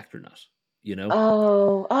part of the act or not, you know?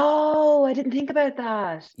 Oh, I didn't think about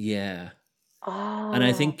that. Yeah. Oh. And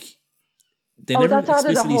I think they never that's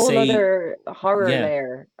added a whole say, other horror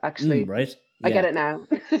layer, actually. right? Yeah. I get it now.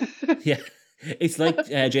 Yeah. It's like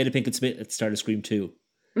Jada Pinkett Smith at the start of Scream 2,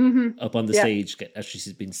 up on the stage as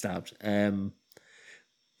she's been stabbed.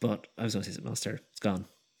 But I was going to say something else there. It's gone.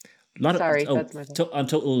 Sorry, that's my fault. On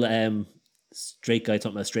total straight guy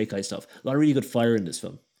talking about straight guy stuff. A lot of really good fire in this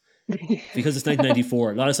film. Because it's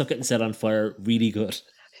 1994. A lot of stuff getting set on fire, really good.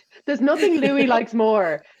 There's nothing Louis likes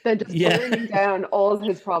more than just burning down all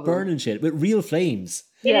his problems. Burning shit with real flames.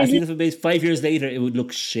 Yeah. Even if it was 5 years later, it would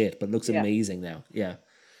look shit, but it looks amazing now. Yeah.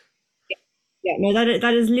 Yeah, no,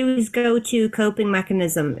 that is Louis' go-to coping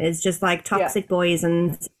mechanism. Is just like toxic boys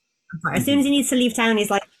and as soon as he needs to leave town,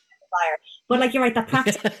 he's like fire. But like you're right, that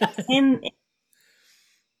practice him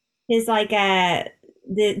is like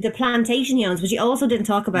the plantation he owns, but he also didn't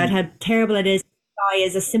talk about how terrible it is. Guy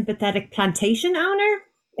is a sympathetic plantation owner.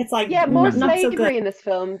 It's like more not slavery so good in this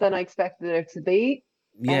film than I expected there to be.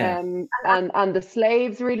 Yeah. And the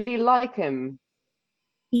slaves really like him.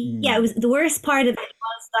 Yeah, it was the worst part of it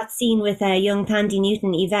was that scene with young Tandy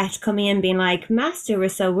Newton, Yvette, coming in being like, Master, we're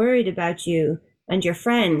so worried about you and your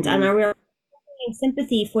friend. And I really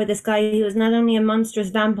sympathy for this guy who is not only a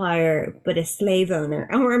monstrous vampire, but a slave owner.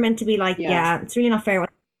 And we're meant to be like, it's really not fair with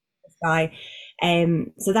this guy.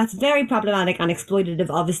 So that's very problematic and exploitative,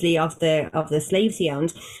 obviously, of the slaves he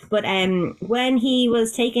owned. But when he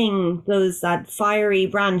was taking that fiery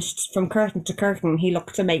branch from curtain to curtain, he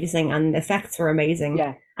looked amazing and the effects were amazing.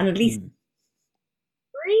 Yeah. And at least 3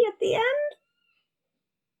 at the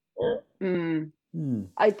end.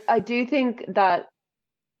 I do think that,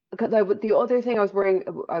 because the other thing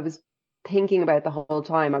I was thinking about the whole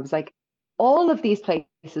time, I was like, all of these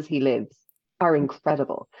places he lives are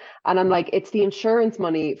incredible. And I'm like, it's the insurance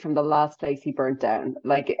money from the last place he burnt down.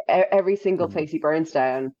 Like every single place he burns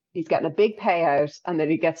down, he's getting a big payout, and then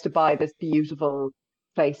he gets to buy this beautiful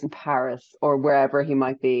place in Paris or wherever he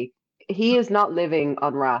might be. He is not living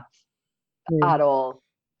on rats at all,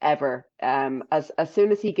 ever. As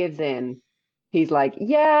soon as he gives in, he's like,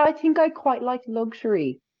 yeah, I think I quite like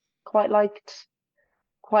luxury, quite like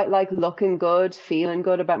looking good, feeling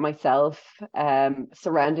good about myself,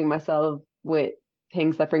 surrounding myself with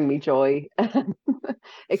things that bring me joy,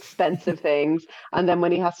 expensive things. And then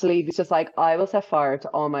when he has to leave, he's just like, I will set fire to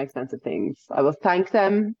all my expensive things. I will thank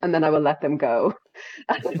them and then I will let them go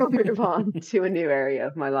and I will move on to a new area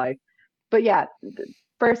of my life. But yeah,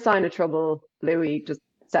 first sign of trouble, Louis just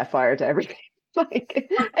set fire to everything. Like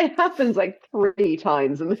it happens like 3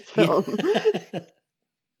 times in this film.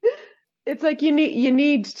 It's like you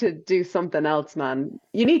need to do something else, man.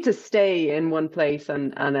 You need to stay in one place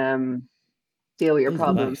and deal with your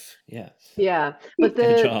problems. Yeah. But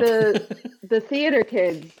the theater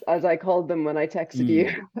kids, as I called them when I texted you,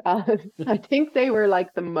 I think they were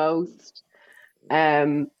like the most.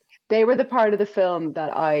 They were the part of the film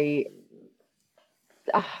that I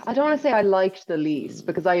don't want to say I liked the least,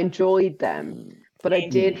 because I enjoyed them, but I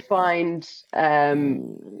did find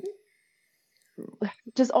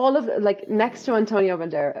just all of, like, next to Antonio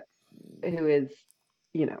Banderas, who is,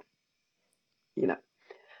 you know,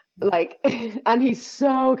 like, and he's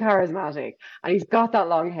so charismatic, and he's got that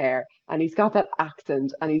long hair, and he's got that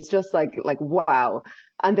accent, and he's just like wow.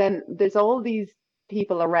 And then there's all these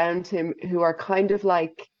people around him who are kind of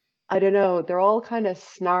like, I don't know, they're all kind of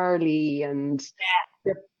snarly, and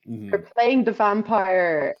they're Mhm. playing the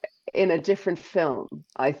vampire in a different film,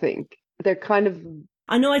 I think. They're kind of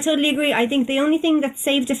I know, I totally agree. I think the only thing that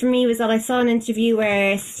saved it for me was that I saw an interview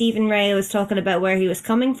where Stephen Ray was talking about where he was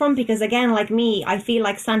coming from. Because again, like me, I feel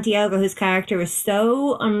like Santiago, whose character was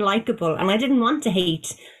so unlikable, and I didn't want to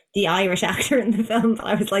hate the Irish actor in the film. But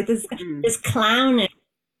I was like, this clown,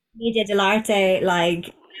 Media Dell'Arte,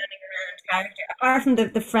 like character. Apart from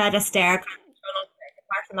the Fred Astaire,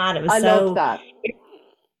 apart from that, it was I loved so that.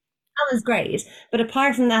 that was great. But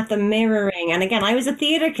apart from that, the mirroring, and again, I was a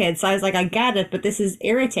theatre kid, so I was like, I get it, but this is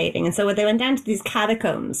irritating. And so when they went down to these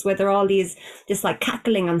catacombs where they're all this like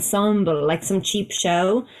cackling ensemble, like some cheap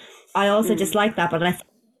show, I also just like that. But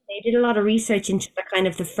they did a lot of research into the kind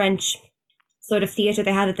of the French sort of theatre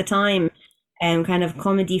they had at the time, kind of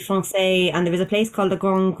comédie française, and there was a place called the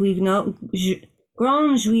Grand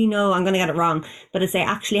Juino, I'm going to get it wrong, but it's they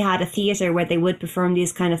actually had a theatre where they would perform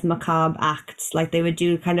these kind of macabre acts, like they would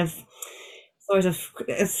do kind of sort of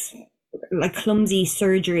like clumsy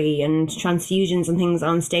surgery and transfusions and things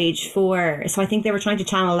on stage for. So I think they were trying to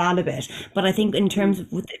channel that a bit, but I think in terms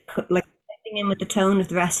of like in with the tone of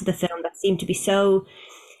the rest of the film, that seemed to be so.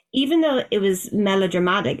 Even though it was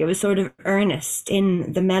melodramatic, it was sort of earnest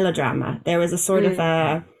in the melodrama. There was a sort of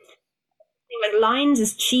a like lines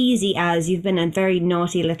as cheesy as "you've been a very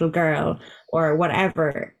naughty little girl" or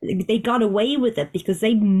whatever. They got away with it because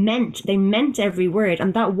they meant every word,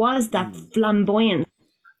 and that was that flamboyant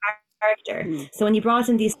character. So when you brought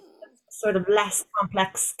in these sort of less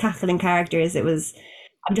complex cackling characters, it was.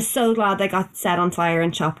 I'm just so glad they got set on fire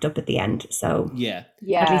and chopped up at the end. So Yeah,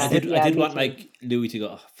 Yeah, I did me want too. like Louis to go,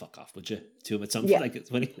 oh, fuck off, would you? To him at some Yeah. like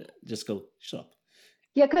it's when he just go, shut up.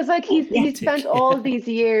 Yeah, because like he spent Tick. all these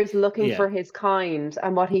years looking Yeah. for his kind,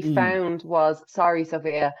 and what he found was, sorry,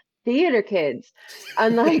 Sophia, theater kids,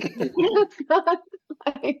 and like it's not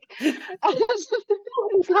like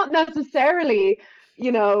it's not necessarily,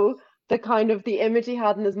 you know, the kind of the image he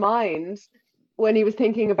had in his mind when he was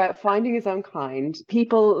thinking about finding his own kind.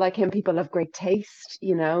 People like him, people of great taste,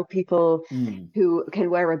 you know, people who can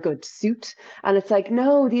wear a good suit. And it's like,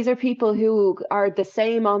 no, these are people who are the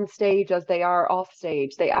same on stage as they are off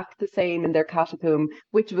stage. They act the same in their catacomb,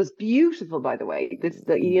 which was beautiful, by the way.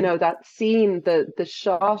 You know, that scene, the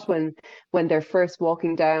shot when they're first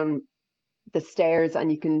walking down the stairs,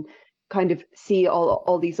 and you can kind of see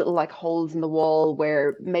all these little like holes in the wall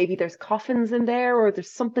where maybe there's coffins in there, or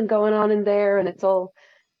there's something going on in there, and it's all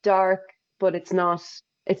dark, but it's not.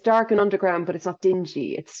 It's dark and underground, but it's not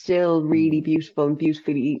dingy. It's still really beautiful and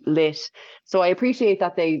beautifully lit. So I appreciate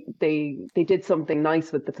that they did something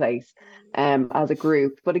nice with the place, as a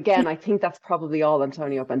group. But again, I think that's probably all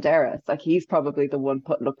Antonio Banderas. Like he's probably the one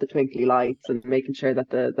putting up the twinkly lights and making sure that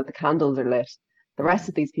the candles are lit. The rest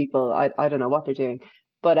of these people, I don't know what they're doing.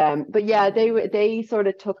 But yeah, they sort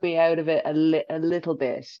of took me out of it a little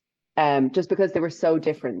bit, just because they were so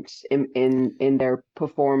different in their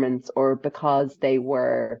performance, or because they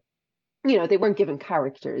were, you know, they weren't given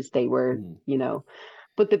characters. They were, you know,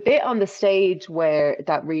 but the bit on the stage where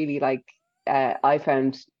that really like I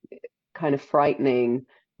found kind of frightening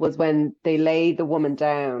was when they lay the woman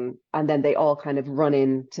down and then they all kind of run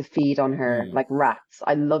in to feed on her like rats.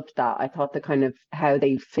 I loved that. I thought the kind of how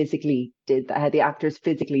they physically did that, how the actors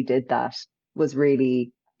physically did that was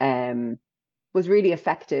really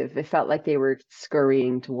effective. It felt like they were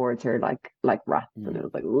scurrying towards her like rats, and it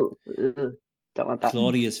was like, ugh, ugh, don't want that.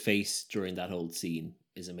 Claudia's face during that whole scene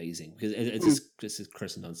is amazing because this is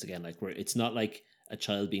Kirsten Dunst again. Like where it's not like a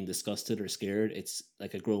child being disgusted or scared. It's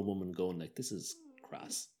like a grown woman going like, "This is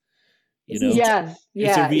crass." You know,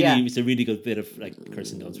 it's a really good bit of like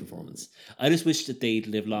Kirsten Dunst's performance. I just wish that they'd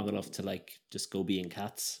live long enough to like just go be in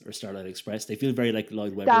Cats or Starlight Express. They feel very like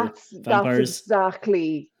Lloyd Webber vampires. That's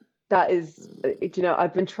exactly. That is, you know,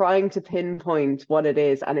 I've been trying to pinpoint what it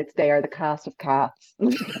is, and they are the cast of Cats.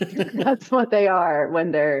 That's what they are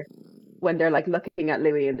when they're like looking at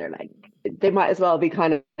Louis, and they're like, they might as well be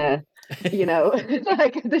kind of, you know,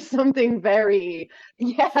 like there's something very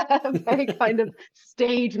kind of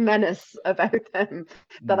stage menace about them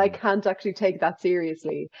that I can't actually take that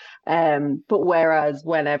seriously. But whereas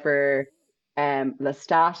whenever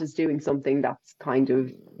Lestat is doing something that's kind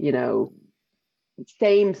of, you know,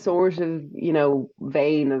 same sort of, you know,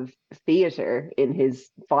 vein of theater in his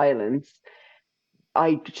violence,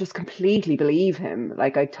 I just completely believe him.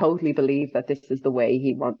 Like I totally believe that this is the way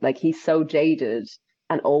he wants. Like he's so jaded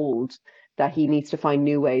and old that he needs to find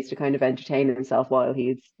new ways to kind of entertain himself while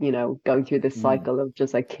he's, you know, going through this cycle of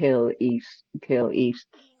just like kill, eat, kill, eat.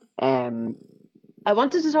 I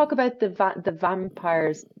wanted to talk about the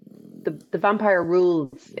vampires the vampire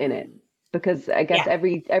rules in it, because I guess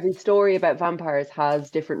every story about vampires has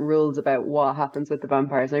different rules about what happens with the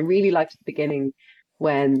vampires. And I really liked at the beginning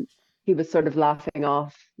when he was sort of laughing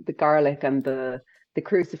off the garlic and the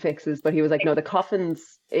crucifixes, but he was like, no, the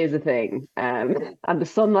coffins is a thing, and the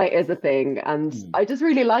sunlight is a thing. And I just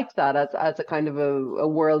really liked that as a kind of a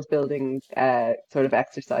world building sort of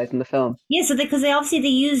exercise in the film. Yeah, so because they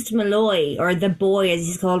used Malloy, or the boy as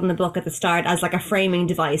he's called in the book at the start, as like a framing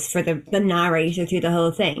device for the narrator through the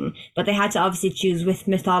whole thing. But they had to obviously choose which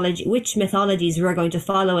mythologies were going to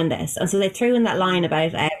follow in this. And so they threw in that line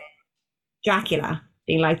about Dracula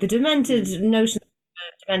being like the demented notion,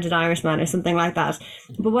 demented Irishman or something like that.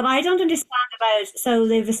 But what I don't understand about, so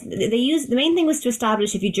they used, the main thing was to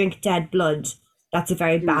establish if you drink dead blood, that's a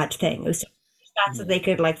very bad thing. It was that so they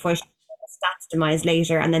could like force Stat's demise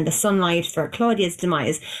later, and then the sunlight for Claudia's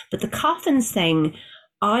demise. But the coffins thing,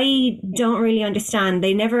 I don't really understand.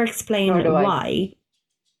 They never explain why,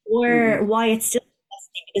 or why it's still.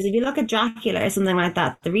 Because if you look at Dracula or something like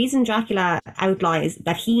that, the reason Dracula outlines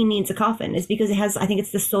that he needs a coffin is because it has, I think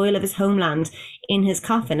it's the soil of his homeland in his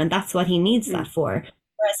coffin, and that's what he needs that for.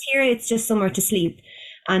 Whereas here it's just somewhere to sleep.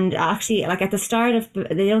 And actually, like at the start of,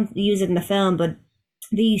 they don't use it in the film, but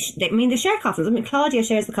they share coffins. I mean, Claudia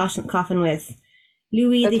shares the coffin with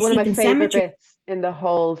Louis. That's they one of sleep my in favorite cemetery. bits in the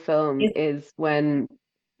whole film is when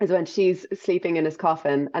she's sleeping in his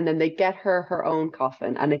coffin, and then they get her own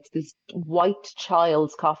coffin, and it's this white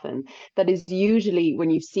child's coffin that is usually, when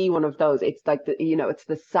you see one of those, it's like it's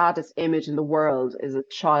the saddest image in the world is a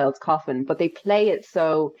child's coffin, but they play it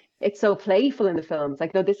so it's so playful in the film. It's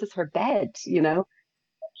like, no, this is her bed,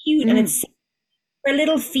 Cute, and it's her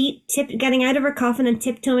little feet getting out of her coffin and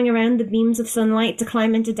tiptoeing around the beams of sunlight to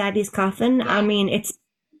climb into Daddy's coffin. I mean, it's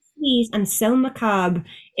sweet and so macabre.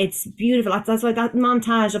 It's beautiful. That's why that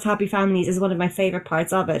montage of Happy Families is one of my favorite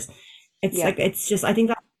parts of it. It's like, it's just, I think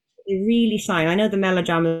that they really shine. I know the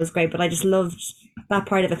melodrama was great, but I just loved that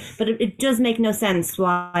part of it. But it does make no sense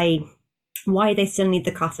why they still need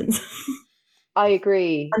the coffins. I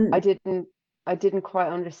agree. I didn't quite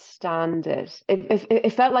understand it.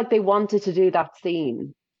 It felt like they wanted to do that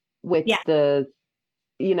scene with the,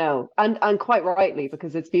 and quite rightly,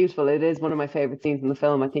 because it's beautiful. It is one of my favorite scenes in the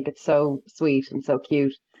film. I think it's so sweet and so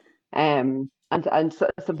cute, and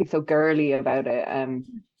something so girly about it. And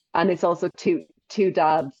it's also two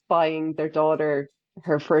dads buying their daughter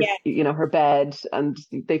her first, her bed, and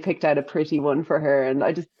they picked out a pretty one for her. And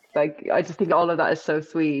I just think all of that is so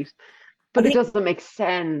sweet, but it doesn't make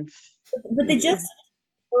sense. But they just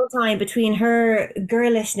whole time between her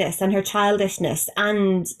girlishness and her childishness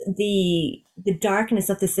and the darkness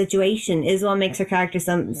of the situation is what makes her character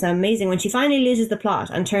so amazing. When she finally loses the plot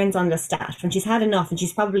and turns on Lestat, when she's had enough, and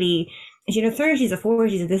she's probably in her 30s or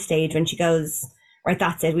 40s at this stage, when she goes, right,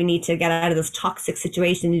 that's it, we need to get out of this toxic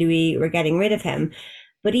situation, Louis, we're getting rid of him.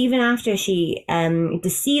 But even after she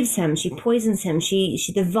deceives him, she poisons him, she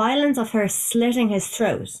the violence of her slitting his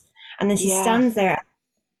throat, and then she stands there,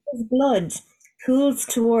 his blood pools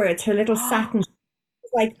towards her little satin.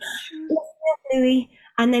 She's like, Louis,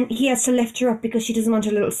 and then he has to lift her up because she doesn't want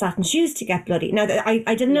her little satin shoes to get bloody. Now,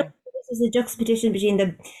 I didn't know if this is a juxtaposition between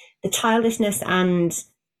the childishness and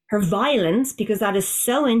her violence, because that is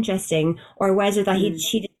so interesting, or whether that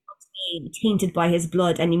she didn't want to be tainted by his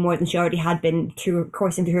blood any more than she already had been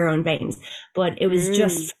coursing through her own veins. But it was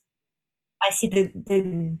just, I see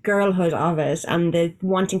the girlhood of it, and the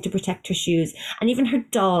wanting to protect her shoes, and even her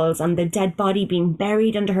dolls, and the dead body being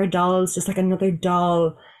buried under her dolls, just like another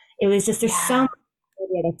doll. It was just, there's so much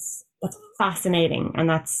that's fascinating, and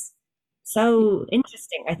that's so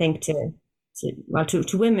interesting, I think,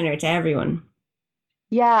 to women or to everyone.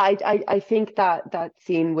 Yeah, I think that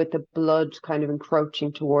scene with the blood kind of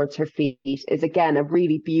encroaching towards her feet is, again, a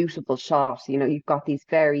really beautiful shot. You've got these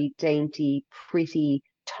very dainty, pretty,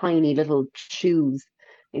 tiny little shoes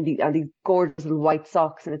and these gorgeous little white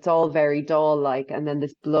socks, and it's all very doll-like, and then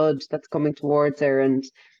this blood that's coming towards her, and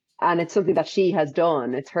it's something that she has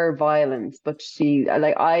done. It's her violence, but she,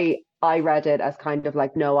 like, I read it as kind of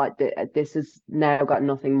like, no, this has now got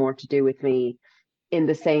nothing more to do with me, in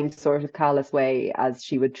the same sort of callous way as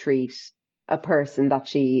she would treat a person that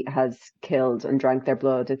she has killed and drank their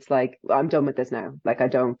blood. It's like, I'm done with this now. Like, I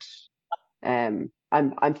don't, I'm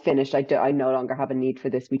finished. I no longer have a need for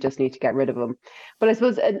this. We just need to get rid of him. But I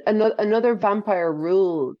suppose another vampire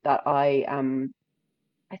rule that I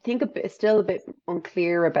think still a bit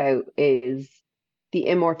unclear about is the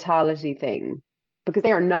immortality thing, because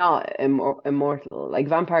they are not immortal. Like,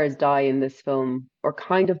 vampires die in this film, or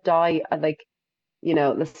kind of die, like,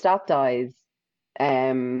 Lestat dies,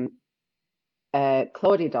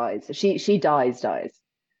 Claudia dies. She dies.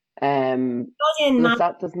 Claudian man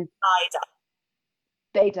Lestat doesn't. died.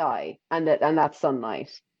 They die, and that's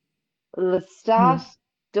sunlight. Lestat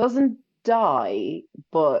doesn't die,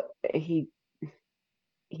 but he's.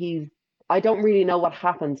 I don't really know what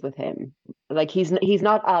happens with him. Like he's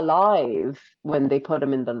not alive when they put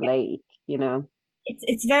him in the lake. You know.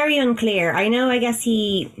 It's very unclear. I know. I guess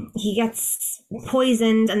he gets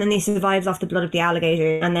poisoned, and then he survives off the blood of the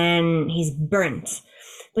alligator, and then he's burnt.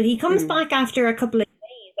 But he comes back after a couple of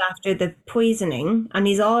days after the poisoning, and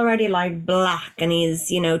he's already like black, and he's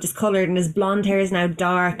discolored, and his blonde hair is now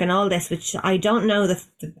dark, and all this, which I don't know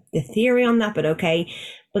the theory on that, but okay.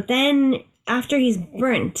 But then after he's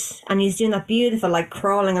burnt, and he's doing that beautiful like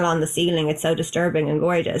crawling along the ceiling, it's so disturbing and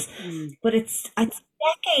gorgeous. But it's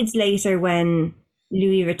decades later when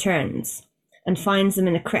Louis returns and finds him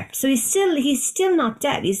in a crypt. So he's still not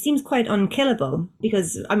dead. He seems quite unkillable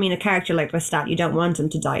because, I mean, a character like Lestat, you don't want him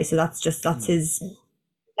to die. So that's his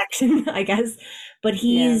section, I guess. But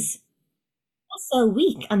he's so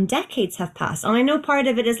weak and decades have passed. And I know part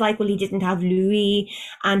of it is like, well, he didn't have Louis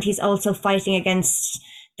and he's also fighting against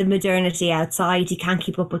the modernity outside. He can't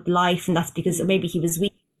keep up with life. And that's because maybe he was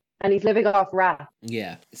weak. And he's living off rats.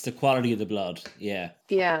 Yeah, it's the quality of the blood. Yeah.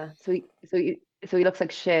 Yeah. So he looks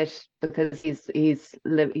like shit because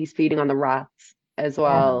he's feeding on the rats as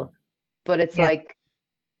well. But it's like,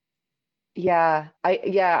 the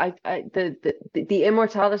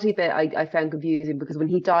immortality bit I found confusing because when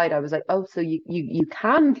he died I was like, oh, so you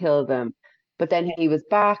can kill them, but then he was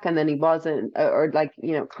back and then he wasn't, or like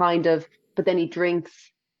kind of, but then he drinks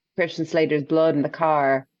Christian Slater's blood in the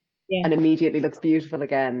car and immediately looks beautiful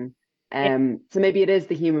again. So maybe it is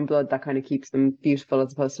the human blood that kind of keeps them beautiful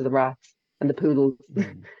as opposed to the rats and the poodles.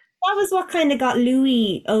 That was what kind of got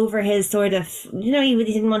Louis over his sort of, he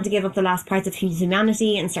didn't want to give up the last parts of his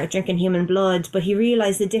humanity and start drinking human blood, but he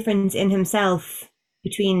realized the difference in himself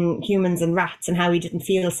between humans and rats and how he didn't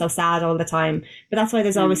feel so sad all the time. But that's why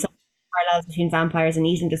there's always some parallels between vampires and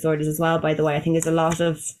eating disorders as well, by the way. I think there's a lot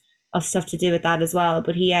of stuff to do with that as well.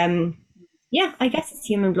 But he, I guess it's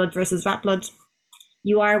human blood versus rat blood.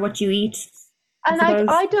 You are what you eat. And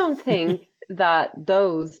I don't think that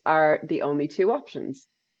those are the only two options.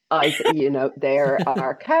 There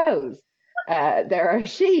are cows, there are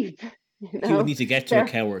sheep. He would need to get to a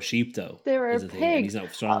cow or a sheep, though. There are pigs. And he's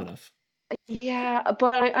not strong enough. Yeah,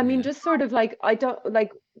 but I mean, just sort of like, I don't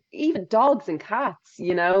like even dogs and cats.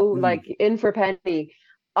 Like in for a penny.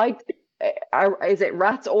 Is it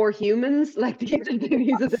rats or humans? Like these are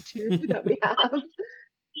the two that we have.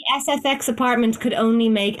 The SFX apartment could only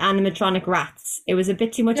make animatronic rats. It was a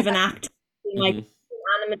bit too much of an act. Like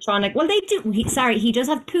animatronic. Well, they do. He does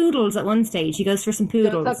have poodles at one stage. He goes for some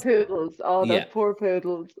poodles. Those poodles. Oh, those poor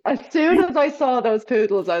poodles. As soon as I saw those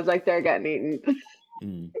poodles, I was like, they're getting eaten.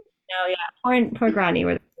 Oh, yeah. Poor Granny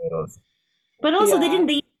were the poodles. But also, they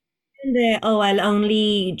didn't. I'll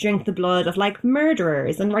only drink the blood of like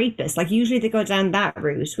murderers and rapists. Like usually they go down that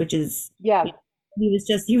route, which is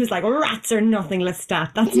He was like, rats are nothing,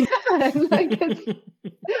 Lestat. That's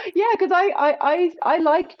because I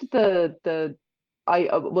liked the I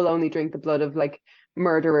will only drink the blood of like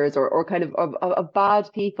murderers or kind of bad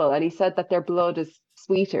people, and he said that their blood is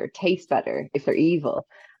sweeter, tastes better if they're evil,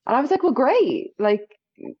 and I was like, well, great, like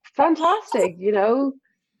fantastic,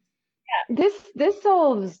 This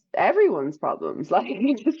solves everyone's problems. Like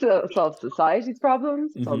it solves society's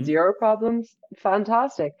problems, it solves your problems.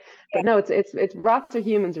 Fantastic. But no, it's rats or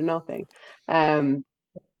humans or nothing. So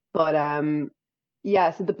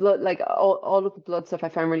the blood, like all of the blood stuff I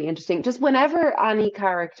found really interesting. Just whenever any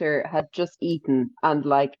character had just eaten and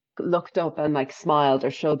like looked up and like smiled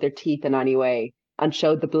or showed their teeth in any way and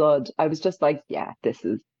showed the blood, I was just like, yeah, this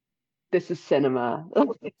is cinema.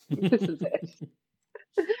 This is it.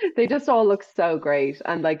 They just all look so great,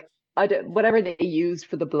 and like whatever they used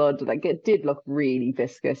for the blood, like it did look really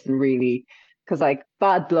viscous and really, because like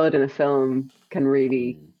bad blood in a film can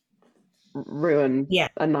really ruin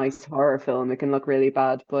a nice horror film. It can look really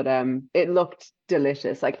bad, but it looked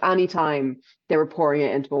delicious. Like anytime they were pouring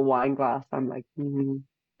it into a wine glass, I'm like,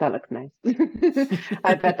 that looks nice.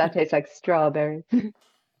 I bet that tastes like strawberries.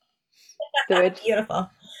 Beautiful.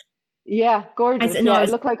 Yeah, gorgeous. It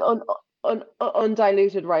looked like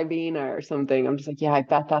undiluted Ribena or something. I'm just like, I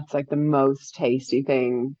bet that's like the most tasty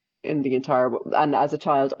thing in the entire world. And as a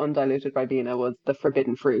child, undiluted Ribena was the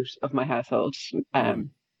forbidden fruit of my household.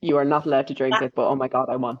 You are not allowed to drink it, but oh my god,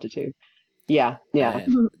 I wanted to.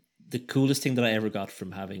 The coolest thing that I ever got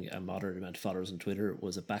from having a moderate amount of followers on Twitter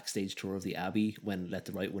was a backstage tour of the Abbey when Let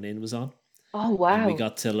the Right One In was on. Oh wow. And we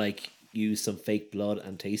got to like use some fake blood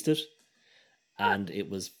and taste it. and it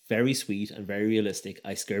was very sweet and very realistic.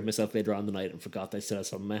 I scared myself later on the night and forgot that I still had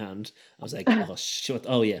some in my hand. I was like, oh shit,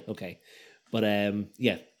 oh yeah, okay. But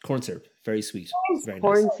yeah, corn syrup, very sweet, very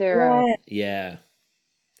Corn nice. syrup. Yeah,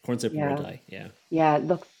 corn syrup and red Yeah. dye. Yeah, Yeah, it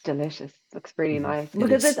looks delicious. Looks really nice. It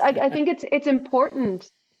Because is. I think it's important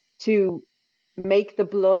to make the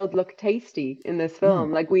blood look tasty in this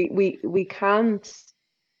film. Like we can't,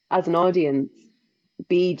 as an audience,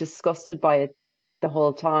 be disgusted by it the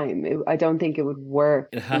whole time. I don't think it would work.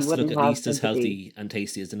 It We has to look wouldn't at have least as sympathy. healthy and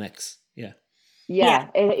tasty as the next. Yeah. Yeah,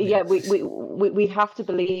 Yeah. we have to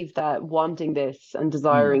believe that wanting this and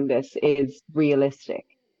desiring this is realistic,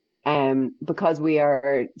 because we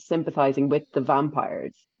are sympathizing with the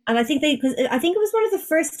vampires. And I think because I think it was one of the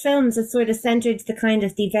first films that sort of centered the kind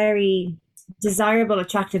of the very desirable,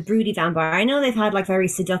 attractive, broody vampire. I know they've had like very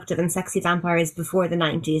seductive and sexy vampires before the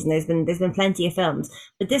 90s, and there's been plenty of films,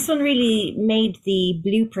 but this one really made the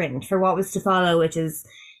blueprint for what was to follow, which is,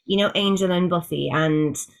 you know, Angel and Buffy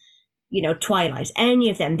and, you know, Twilight. Any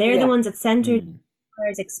of them, they're the ones that centered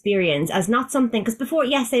experience as not something, because before,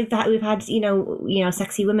 yes, we've had you know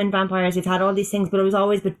sexy women vampires, we've had all these things, but it was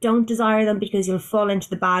always, but don't desire them because you'll fall into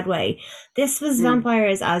the bad way. This was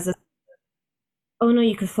vampires as a, oh no,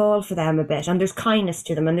 you could fall for them a bit, and there's kindness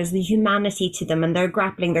to them, and there's the humanity to them, and they're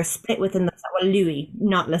grappling, they're split within them. Well, Louis,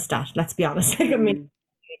 not Lestat, let's be honest. Like, I mean,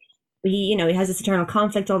 he has this eternal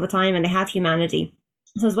conflict all the time, and they have humanity.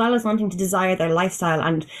 So as well as wanting to desire their lifestyle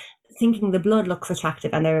and thinking the blood looks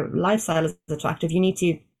attractive and their lifestyle is attractive, you need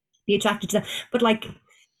to be attracted to them. But like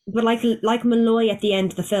Malloy at the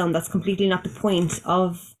end of the film, that's completely not the point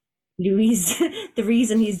of Louis. The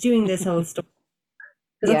reason he's doing this whole story,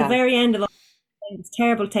 because at the very end of this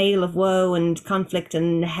terrible tale of woe and conflict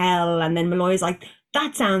and hell, and then Malloy's like,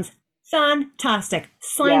 that sounds fantastic,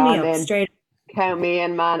 sign me up straight. Count me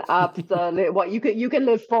in, man. Absolutely. What, you can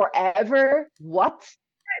live forever? What?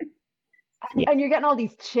 And you're getting all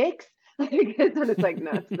these chicks? And it's like,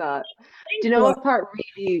 no, it's not. Do you know what part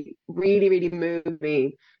really, really, really moved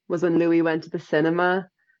me was when Louis went to the cinema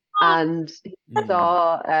and he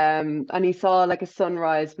saw like a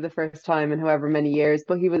sunrise for the first time in however many years.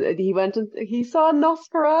 But he went and he saw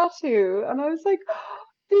Nosferatu, and I was like,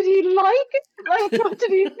 did he like it? Like, what did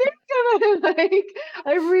he think of it? Like,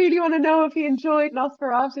 I really want to know if he enjoyed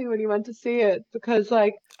Nosferatu when he went to see it, because,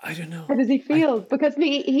 like, I don't know. How does he feel? Because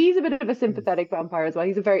he's a bit of a sympathetic vampire as well.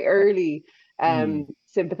 He's a very early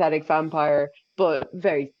sympathetic vampire, but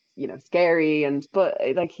very, scary. But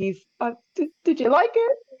like, he's, did you like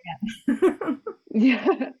it? Yeah. Yeah.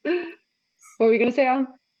 What were you going to say, Alan?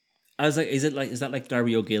 I was like, is that like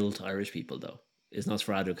Darby O'Gill to Irish people though? Is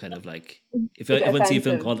Nosferatu kind of like, if I went to see a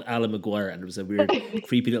film called Alan Maguire and there was a weird,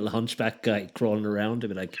 creepy little hunchback guy crawling around, I'd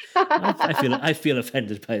be like, I feel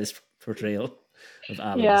offended by his portrayal of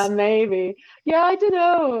Alan. Yeah, maybe. Yeah, I don't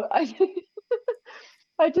know. I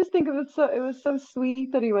just think it was so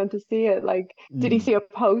sweet that he went to see it. Like, did he see a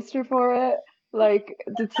poster for it? Like,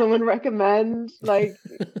 did someone recommend? Like,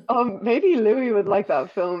 maybe Louis would like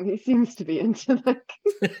that film. He seems to be into like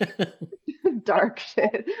dark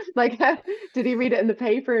shit. Like, did he read it in the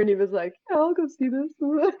paper and he was like, yeah, I'll go see this?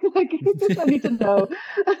 Like, I need to know.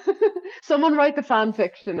 Someone write the fan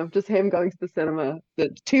fiction of just him going to the cinema.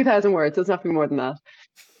 2,000 words. There's nothing more than that.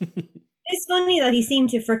 It's funny that he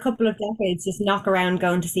seemed to, for a couple of decades, just knock around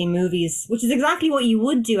going to see movies, which is exactly what you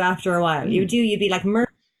would do after a while. You'd be like,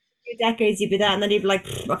 decades, you'd be that, and then you'd be like,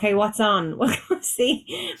 okay, what's on? We'll go see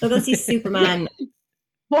Superman.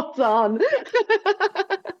 What's on?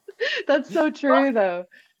 That's so true, though.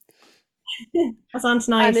 What's on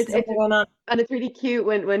tonight? And it's really cute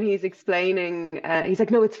when he's explaining. He's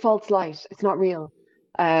like, no, it's false light. It's not real.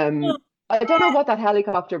 I don't know what that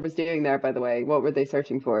helicopter was doing there, by the way. What were they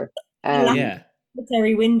searching for?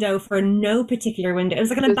 Military window for no particular window. It was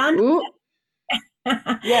like an abandoned.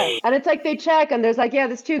 Yeah, and it's like they check and there's like, yeah,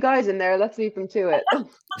 there's 2 guys in there, let's leave them to it.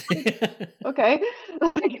 Okay.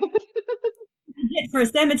 For a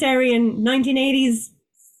cemetery in 1980s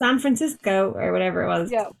San Francisco or whatever it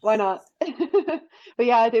was. Yeah, why not? But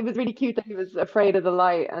yeah, it was really cute that he was afraid of the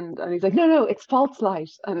light, and he's like, no, it's false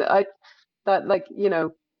light. And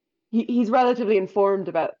he's relatively informed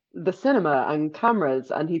about the cinema and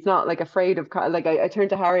cameras, and he's not like afraid of like I turned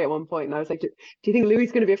to Harry at one point and I was like, do you think Louis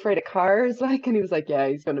is going to be afraid of cars? Like, and he was like, yeah,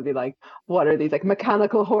 he's going to be like, what are these, like,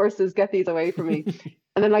 mechanical horses? Get these away from me.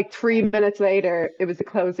 And then like 3 minutes later, it was the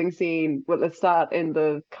closing scene with Lestat in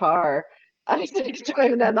the car, and he's like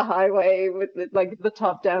driving down the highway with the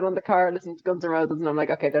top down on the car, listening to Guns N' Roses, and I'm like,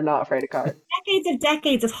 okay, they're not afraid of cars.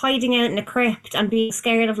 Decades of hiding out in a crypt and being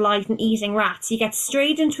scared of light and eating rats. You get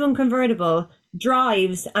straight into a convertible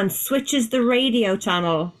drives and switches the radio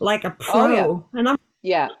channel like a pro. Oh, yeah. And I'm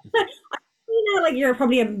Yeah. like you're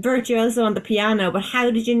probably a virtuoso on the piano, but how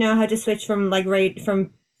did you know how to switch from like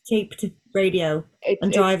from tape to radio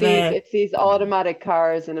and drive It's these automatic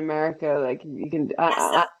cars in America. Like you can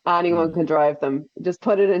anyone can drive them. Just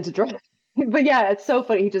put it into drive. But yeah, it's so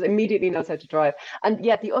funny. He just immediately knows how to drive. And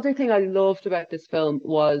yeah, the other thing I loved about this film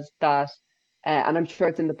was that, and I'm sure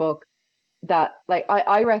it's in the book, that like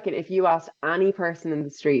I reckon if you asked any person in the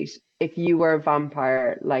street if you were a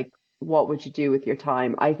vampire, like what would you do with your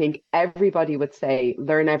time? I think everybody would say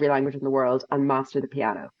learn every language in the world and master the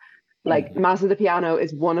piano. Like master the piano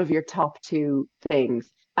is one of your top two things.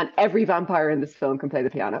 And every vampire in this film can play the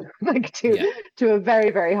piano, like to a very,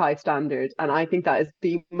 very high standard. And I think that is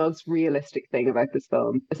the most realistic thing about this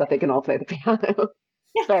film, is that they can all play the piano.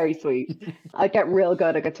 Very sweet. I'd get real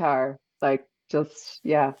good at guitar. Like just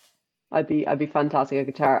I'd be fantastic at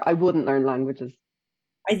guitar. I wouldn't learn languages.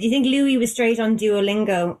 Do you think Louis was straight on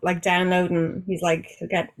Duolingo, like downloading? He's like,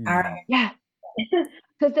 get yeah.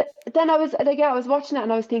 Because then I was like, I was watching it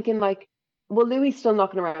and I was thinking like, well, Louis still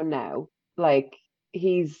knocking around now. Like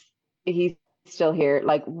he's still here.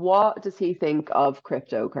 Like, what does he think of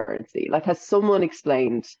cryptocurrency? Like, has someone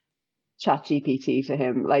explained ChatGPT to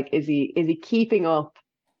him? Like, is he keeping up?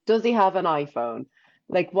 Does he have an iPhone?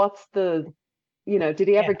 Like, what's the, did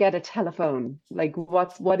he ever get a telephone? Like,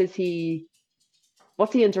 what is he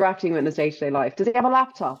interacting with in his day-to-day life? Does he have a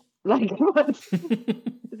laptop? Like, does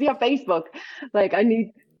he have Facebook? Like, I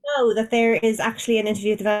need know that there is actually an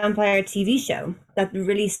Interview with the Vampire TV show that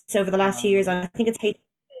released over the last few years, and I think it's in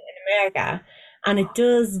America, and it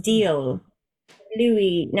does deal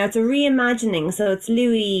Louis. Now it's a reimagining, so it's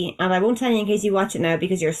Louis, and I won't tell you in case you watch it now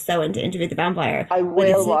because you're so into Interview with the Vampire. I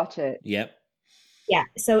will watch it. Yep. Yeah,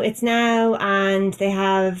 so it's now, and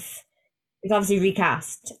it's obviously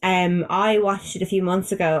recast. I watched it a few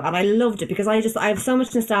months ago and I loved it because I have so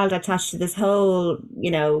much nostalgia attached to this whole,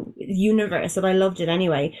 universe, and I loved it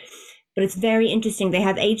anyway. But it's very interesting. They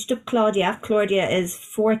have aged up Claudia. Claudia is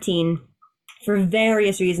 14 for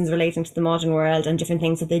various reasons relating to the modern world and different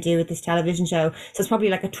things that they do with this television show. So it's probably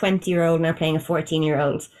like a 20-year-old now playing a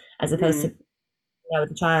 14-year-old as opposed to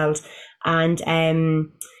with a child. And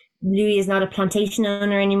Louis is not a plantation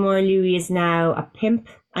owner anymore. Louis is now a pimp,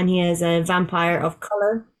 and he is a vampire of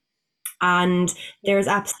color. And there's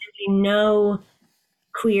absolutely no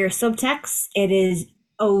queer subtext. It is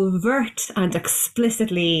overt and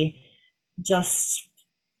explicitly just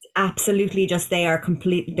absolutely just they're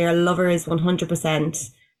lovers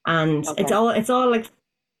 100%. And it's all like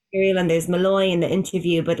real, and there's Malloy in the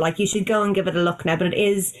interview, but like you should go and give it a look now. But it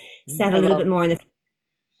is set a little bit more in the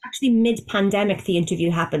actually mid-pandemic. The interview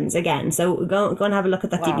happens again, so go and have a look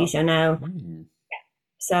at that TV show now.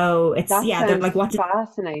 So it's they're like, what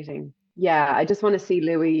fascinating. Yeah, I just want to see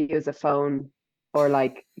Louis use a phone or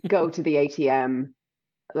like go to the ATM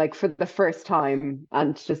like for the first time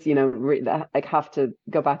and just like have to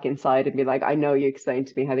go back inside and be like, I know you explained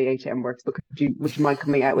to me how the ATM works, but would you mind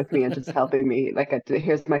coming out with me and just helping me? Like,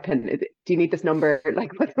 here's my pin. Do you need this number?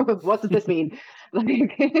 Like, what does this mean?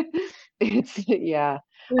 Like, it's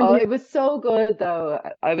Oh, it was so good though.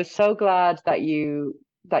 I was so glad that you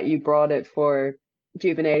brought it for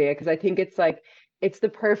Juvenalia, because I think it's the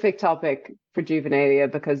perfect topic for Juvenalia,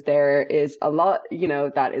 because there is a lot,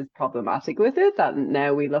 that is problematic with it that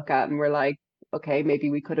now we look at and we're like, okay, maybe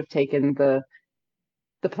we could have taken the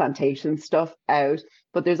plantation stuff out.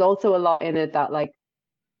 But there's also a lot in it that, like,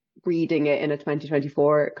 reading it in a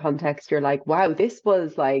 2024 context, you're like, wow, this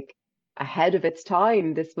was like ahead of its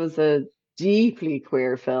time. This was a deeply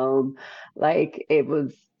queer film. Like, it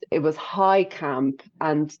was high camp,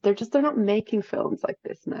 and they're not making films like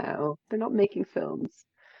this now. They're not making films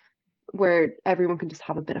where everyone can just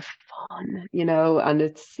have a bit of fun, and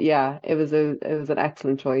it was an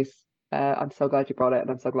excellent choice. I'm so glad you brought it, and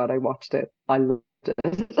I'm so glad I watched it. I loved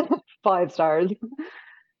it. 5 stars.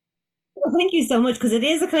 Well, thank you so much, because it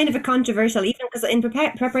is a kind of a controversial, even because in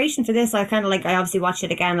preparation for this, I obviously watched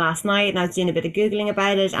it again last night, and I was doing a bit of Googling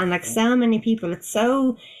about it, and like so many people, it's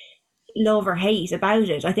so love or hate about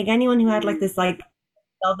it. I think anyone who had like this like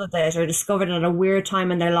love of it or discovered it at a weird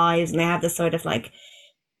time in their lives, and they have this sort of like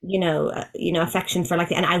affection for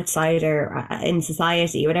like an outsider in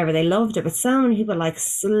society or whatever, they loved it. But so many people like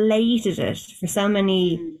slated it for so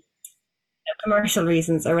many commercial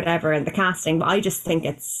reasons or whatever, and the casting. But I just think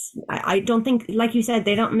I don't think, like you said,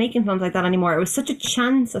 they don't making films like that anymore. It was such a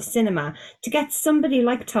chance of cinema to get somebody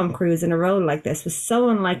like Tom Cruise in a role like this was so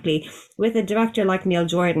unlikely. With a director like Neil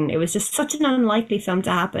Jordan, it was just such an unlikely film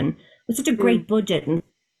to happen with such a great budget. And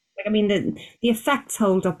like, I mean, the effects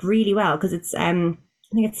hold up really well, because it's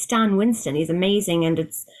I think it's Stan Winston. He's amazing, and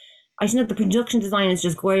I just know the production design is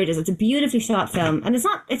just gorgeous. It's a beautifully shot film, and it's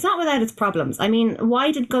not without its problems. I mean,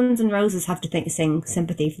 why did Guns N' Roses have to sing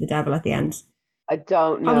 "Sympathy for the Devil" at the end? I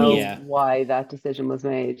don't Probably know why that decision was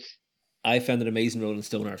made. I found an amazing Rolling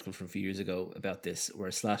Stone article from a few years ago about this,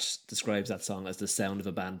 where Slash describes that song as the sound of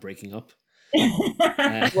a band breaking up.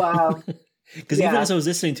 Wow. Because even as I was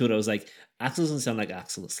listening to it, I was like, Axl doesn't sound like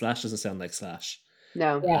Axl. Slash doesn't sound like Slash.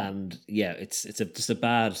 No. Yeah. And yeah, it's just a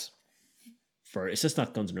bad it's just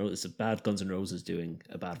not Guns N' Roses. It's a bad Guns N' Roses doing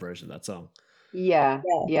a bad version of that song. Yeah.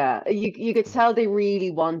 You could tell they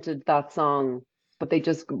really wanted that song, but they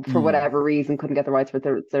just, for whatever reason, couldn't get the rights for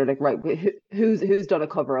it. They're like, right, who's done a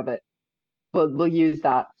cover of it? But we'll use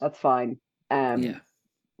that. That's fine.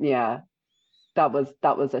 Yeah, that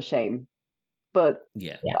was a shame. But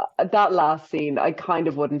that last scene, I kind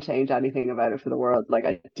of wouldn't change anything about it for the world. Like,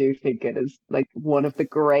 I do think it is like one of the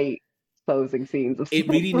great closing scenes of it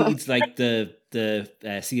really needs like the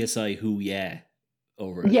CSI Who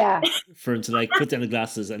over it. Yeah. For him to like put down the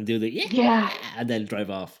glasses and do the and then drive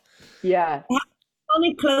off. Yeah.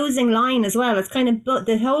 Funny closing line as well. It's kind of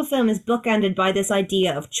the whole film is bookended by this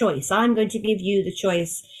idea of choice. I'm going to give you the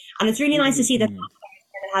choice, and it's really nice to see that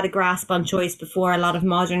had a grasp on choice before a lot of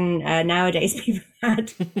modern nowadays people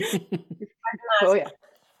had. Oh yeah.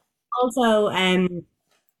 Also,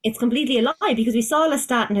 it's completely a lie because we saw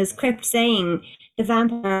Lestat in his crypt saying the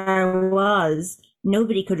vampire was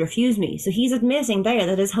nobody could refuse me. So he's admitting there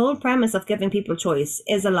that his whole premise of giving people choice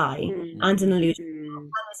is a lie and an illusion.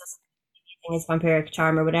 His vampiric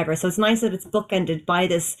charm or whatever. So it's nice that it's bookended by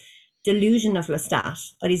this delusion of Lestat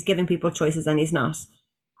that he's giving people choices and he's not.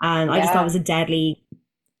 And I just thought it was a deadly,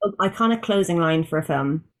 iconic closing line for a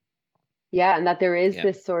film. Yeah, and that there is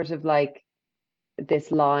this sort of like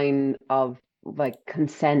this line of like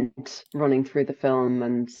consent running through the film,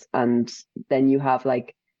 and then you have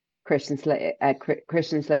like Christian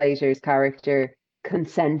Slater's character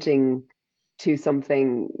consenting to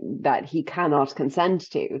something that he cannot consent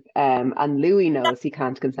to, and Louis knows he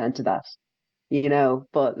can't consent to that,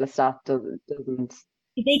 but Lestat doesn't.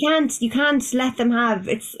 You can't let them have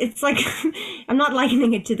it's like I'm not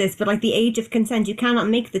likening it to this, but like the age of consent, you cannot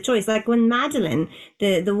make the choice. Like when Madeline,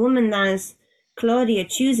 the woman that Claudia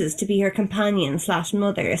chooses to be her companion /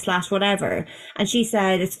 mother / whatever, and she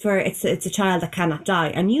said it's a child that cannot die,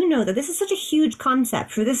 and that this is such a huge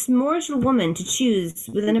concept for this mortal woman to choose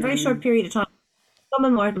within a very short period of time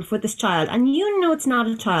become immortal for this child, and it's not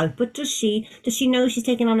a child, but does she know she's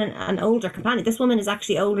taking on an older companion? This woman is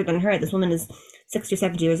actually older than her. This woman is 60 or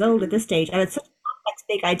 70 years old at this stage, and it's such a complex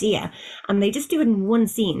big idea, and they just do it in one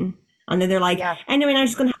scene, and then they're like, anyway, now I'm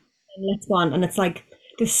just gonna let's go on. And it's like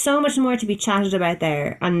there's so much more to be chatted about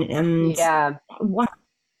there, and what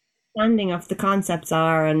understanding of the concepts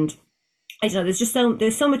are, and I don't know,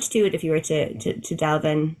 there's so much to it if you were to delve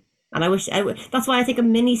in. And that's why I think a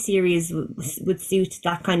mini series would suit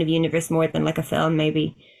that kind of universe more than like a film,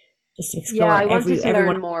 maybe, just to explore. I wanted to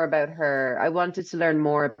learn more about her. I wanted to learn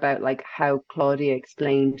more about like how Claudia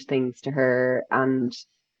explained things to her and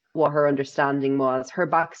what her understanding was. Her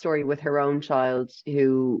backstory with her own child,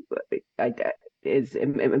 who is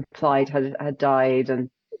implied had died, and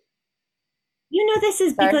this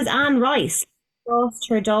is because Anne Rice lost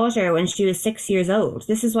her daughter when she was 6 years old.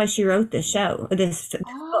 This is why she wrote this show.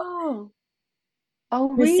 Oh,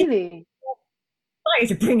 really? Sorry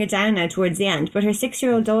to bring it down now towards the end, but her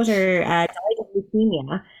 6-year-old daughter died of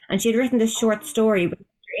leukemia, and she had written this short story. But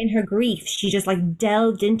in her grief, she just like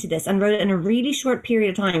delved into this and wrote it in a really short period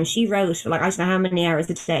of time. She wrote for like I don't know how many hours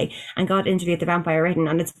a day and got Interview with the Vampire written,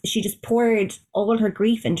 and she just poured all her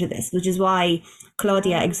grief into this, which is why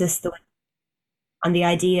Claudia exists the way. And the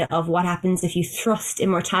idea of what happens if you thrust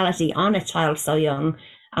immortality on a child so young,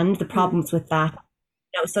 and the problems with that.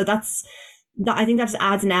 So I think that just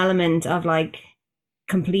adds an element of like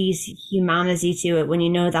complete humanity to it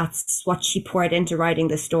when that's what she poured into writing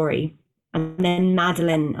the story. And then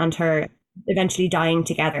Madeline and her eventually dying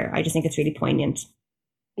together. I just think it's really poignant.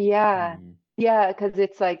 Yeah, because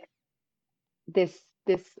it's like this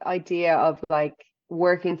idea of like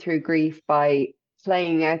working through grief by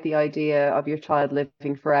playing out the idea of your child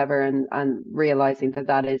living forever, and realizing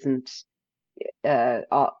that isn't the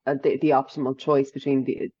optimal choice between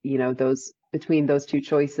those two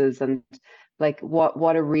choices, and like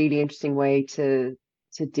what a really interesting way to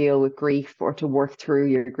deal with grief or to work through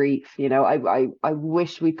your grief. I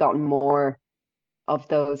wish we'd gotten more of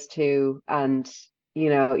those two, and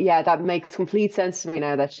that makes complete sense to me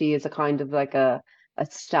now that she is a kind of like a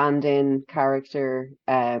stand-in character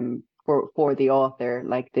for the author.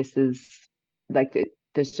 Like this is like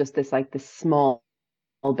there's just this like this small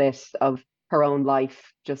bit of her own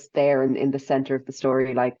life just there in the center of the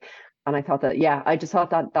story. Like, and I thought that, yeah, I just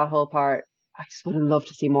thought that whole part, I just would have loved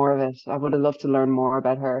to see more of it. I would have loved to learn more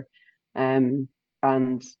about her, and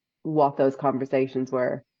what those conversations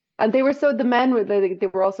were. And they were so, the men were, they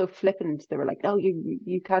were also flippant. They were like, no,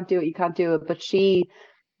 you can't do it, you can't do it. But she,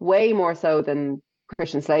 way more so than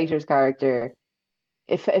Christian Slater's character,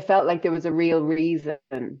 it felt like there was a real reason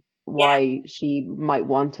why she might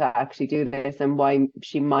want to actually do this, and why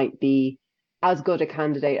she might be as good a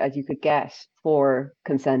candidate as you could get for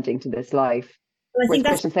consenting to this life. Well, I Whereas think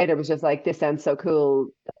that's Christian Slater was just like, this sounds so cool,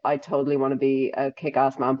 I totally want to be a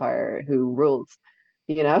kick-ass vampire who rules,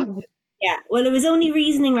 you know? yeah. Well, it was only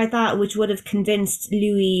reasoning like that which would have convinced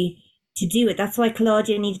Louis to do it. That's why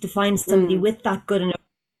Claudia needed to find somebody with that good enough.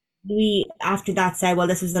 Louis after that said, well,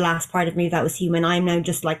 this was the last part of me that was human. I'm now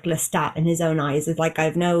just like Lestat in his own eyes. It's like,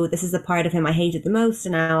 this is the part of him I hated the most,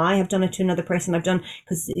 and now I have done it to another person. I've done,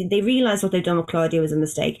 because they realized what they've done with Claudia was a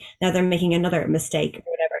mistake. Now they're making another mistake or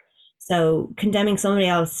whatever. So condemning somebody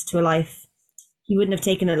else to a life, he wouldn't have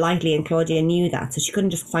taken it lightly, and Claudia knew that. So she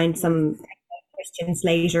couldn't just find some Christian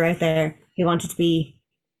Slater out there who wanted to be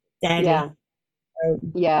deadly. Yeah. So,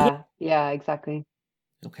 Yeah, exactly.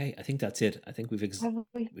 Okay, I think that's it. I think we've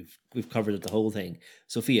covered the whole thing.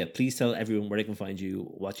 Sophia, please tell everyone where they can find you,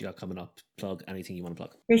 what you got coming up, plug anything you want to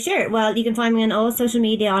plug. For sure. Well, you can find me on all social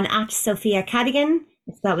media on @Sophia Cadogan.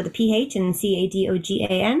 It's spelled with a PH and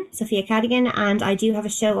Cadogan, Sophia Cadogan. And I do have a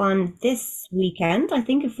show on this weekend. I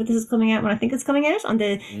think if this is coming out when I think it's coming out, on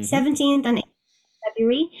the 17th and 18th of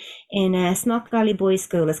February in Smockgolly Boys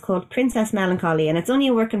School. It's called Princess Melancholy, and it's only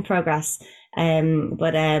a work in progress.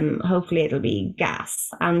 But hopefully it'll be gas.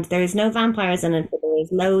 And there's no vampires in it, but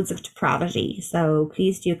there's loads of depravity. So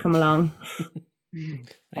please do come along.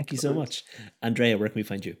 Thank you so much. Andrea, where can we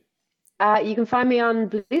find you? You can find me on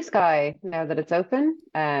Blue Sky now that it's open.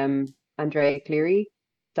 Andrea Cleary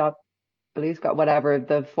Blue Sky, whatever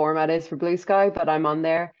the format is for Blue Sky, but I'm on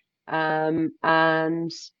there.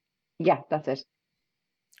 And yeah, that's it.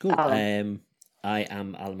 Cool. I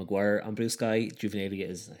am Alan McGuire on Blue Sky. Juvenilia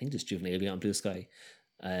is, I think just Juvenilia on Blue Sky.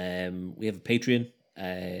 We have a Patreon,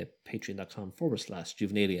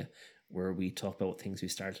 patreon.com/Juvenilia, where we talk about things we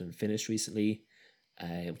started and finished recently,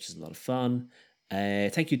 which is a lot of fun.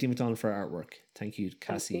 Thank you, Dean McDonald, for our artwork. Thank you,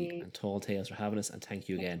 Cassie and Tall Tales, for having us. And thank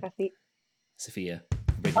you again, Sophia,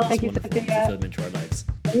 for bringing this wonderful film into our lives.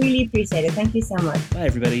 I really appreciate it. Thank you so much. Bye,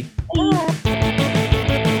 everybody. Bye.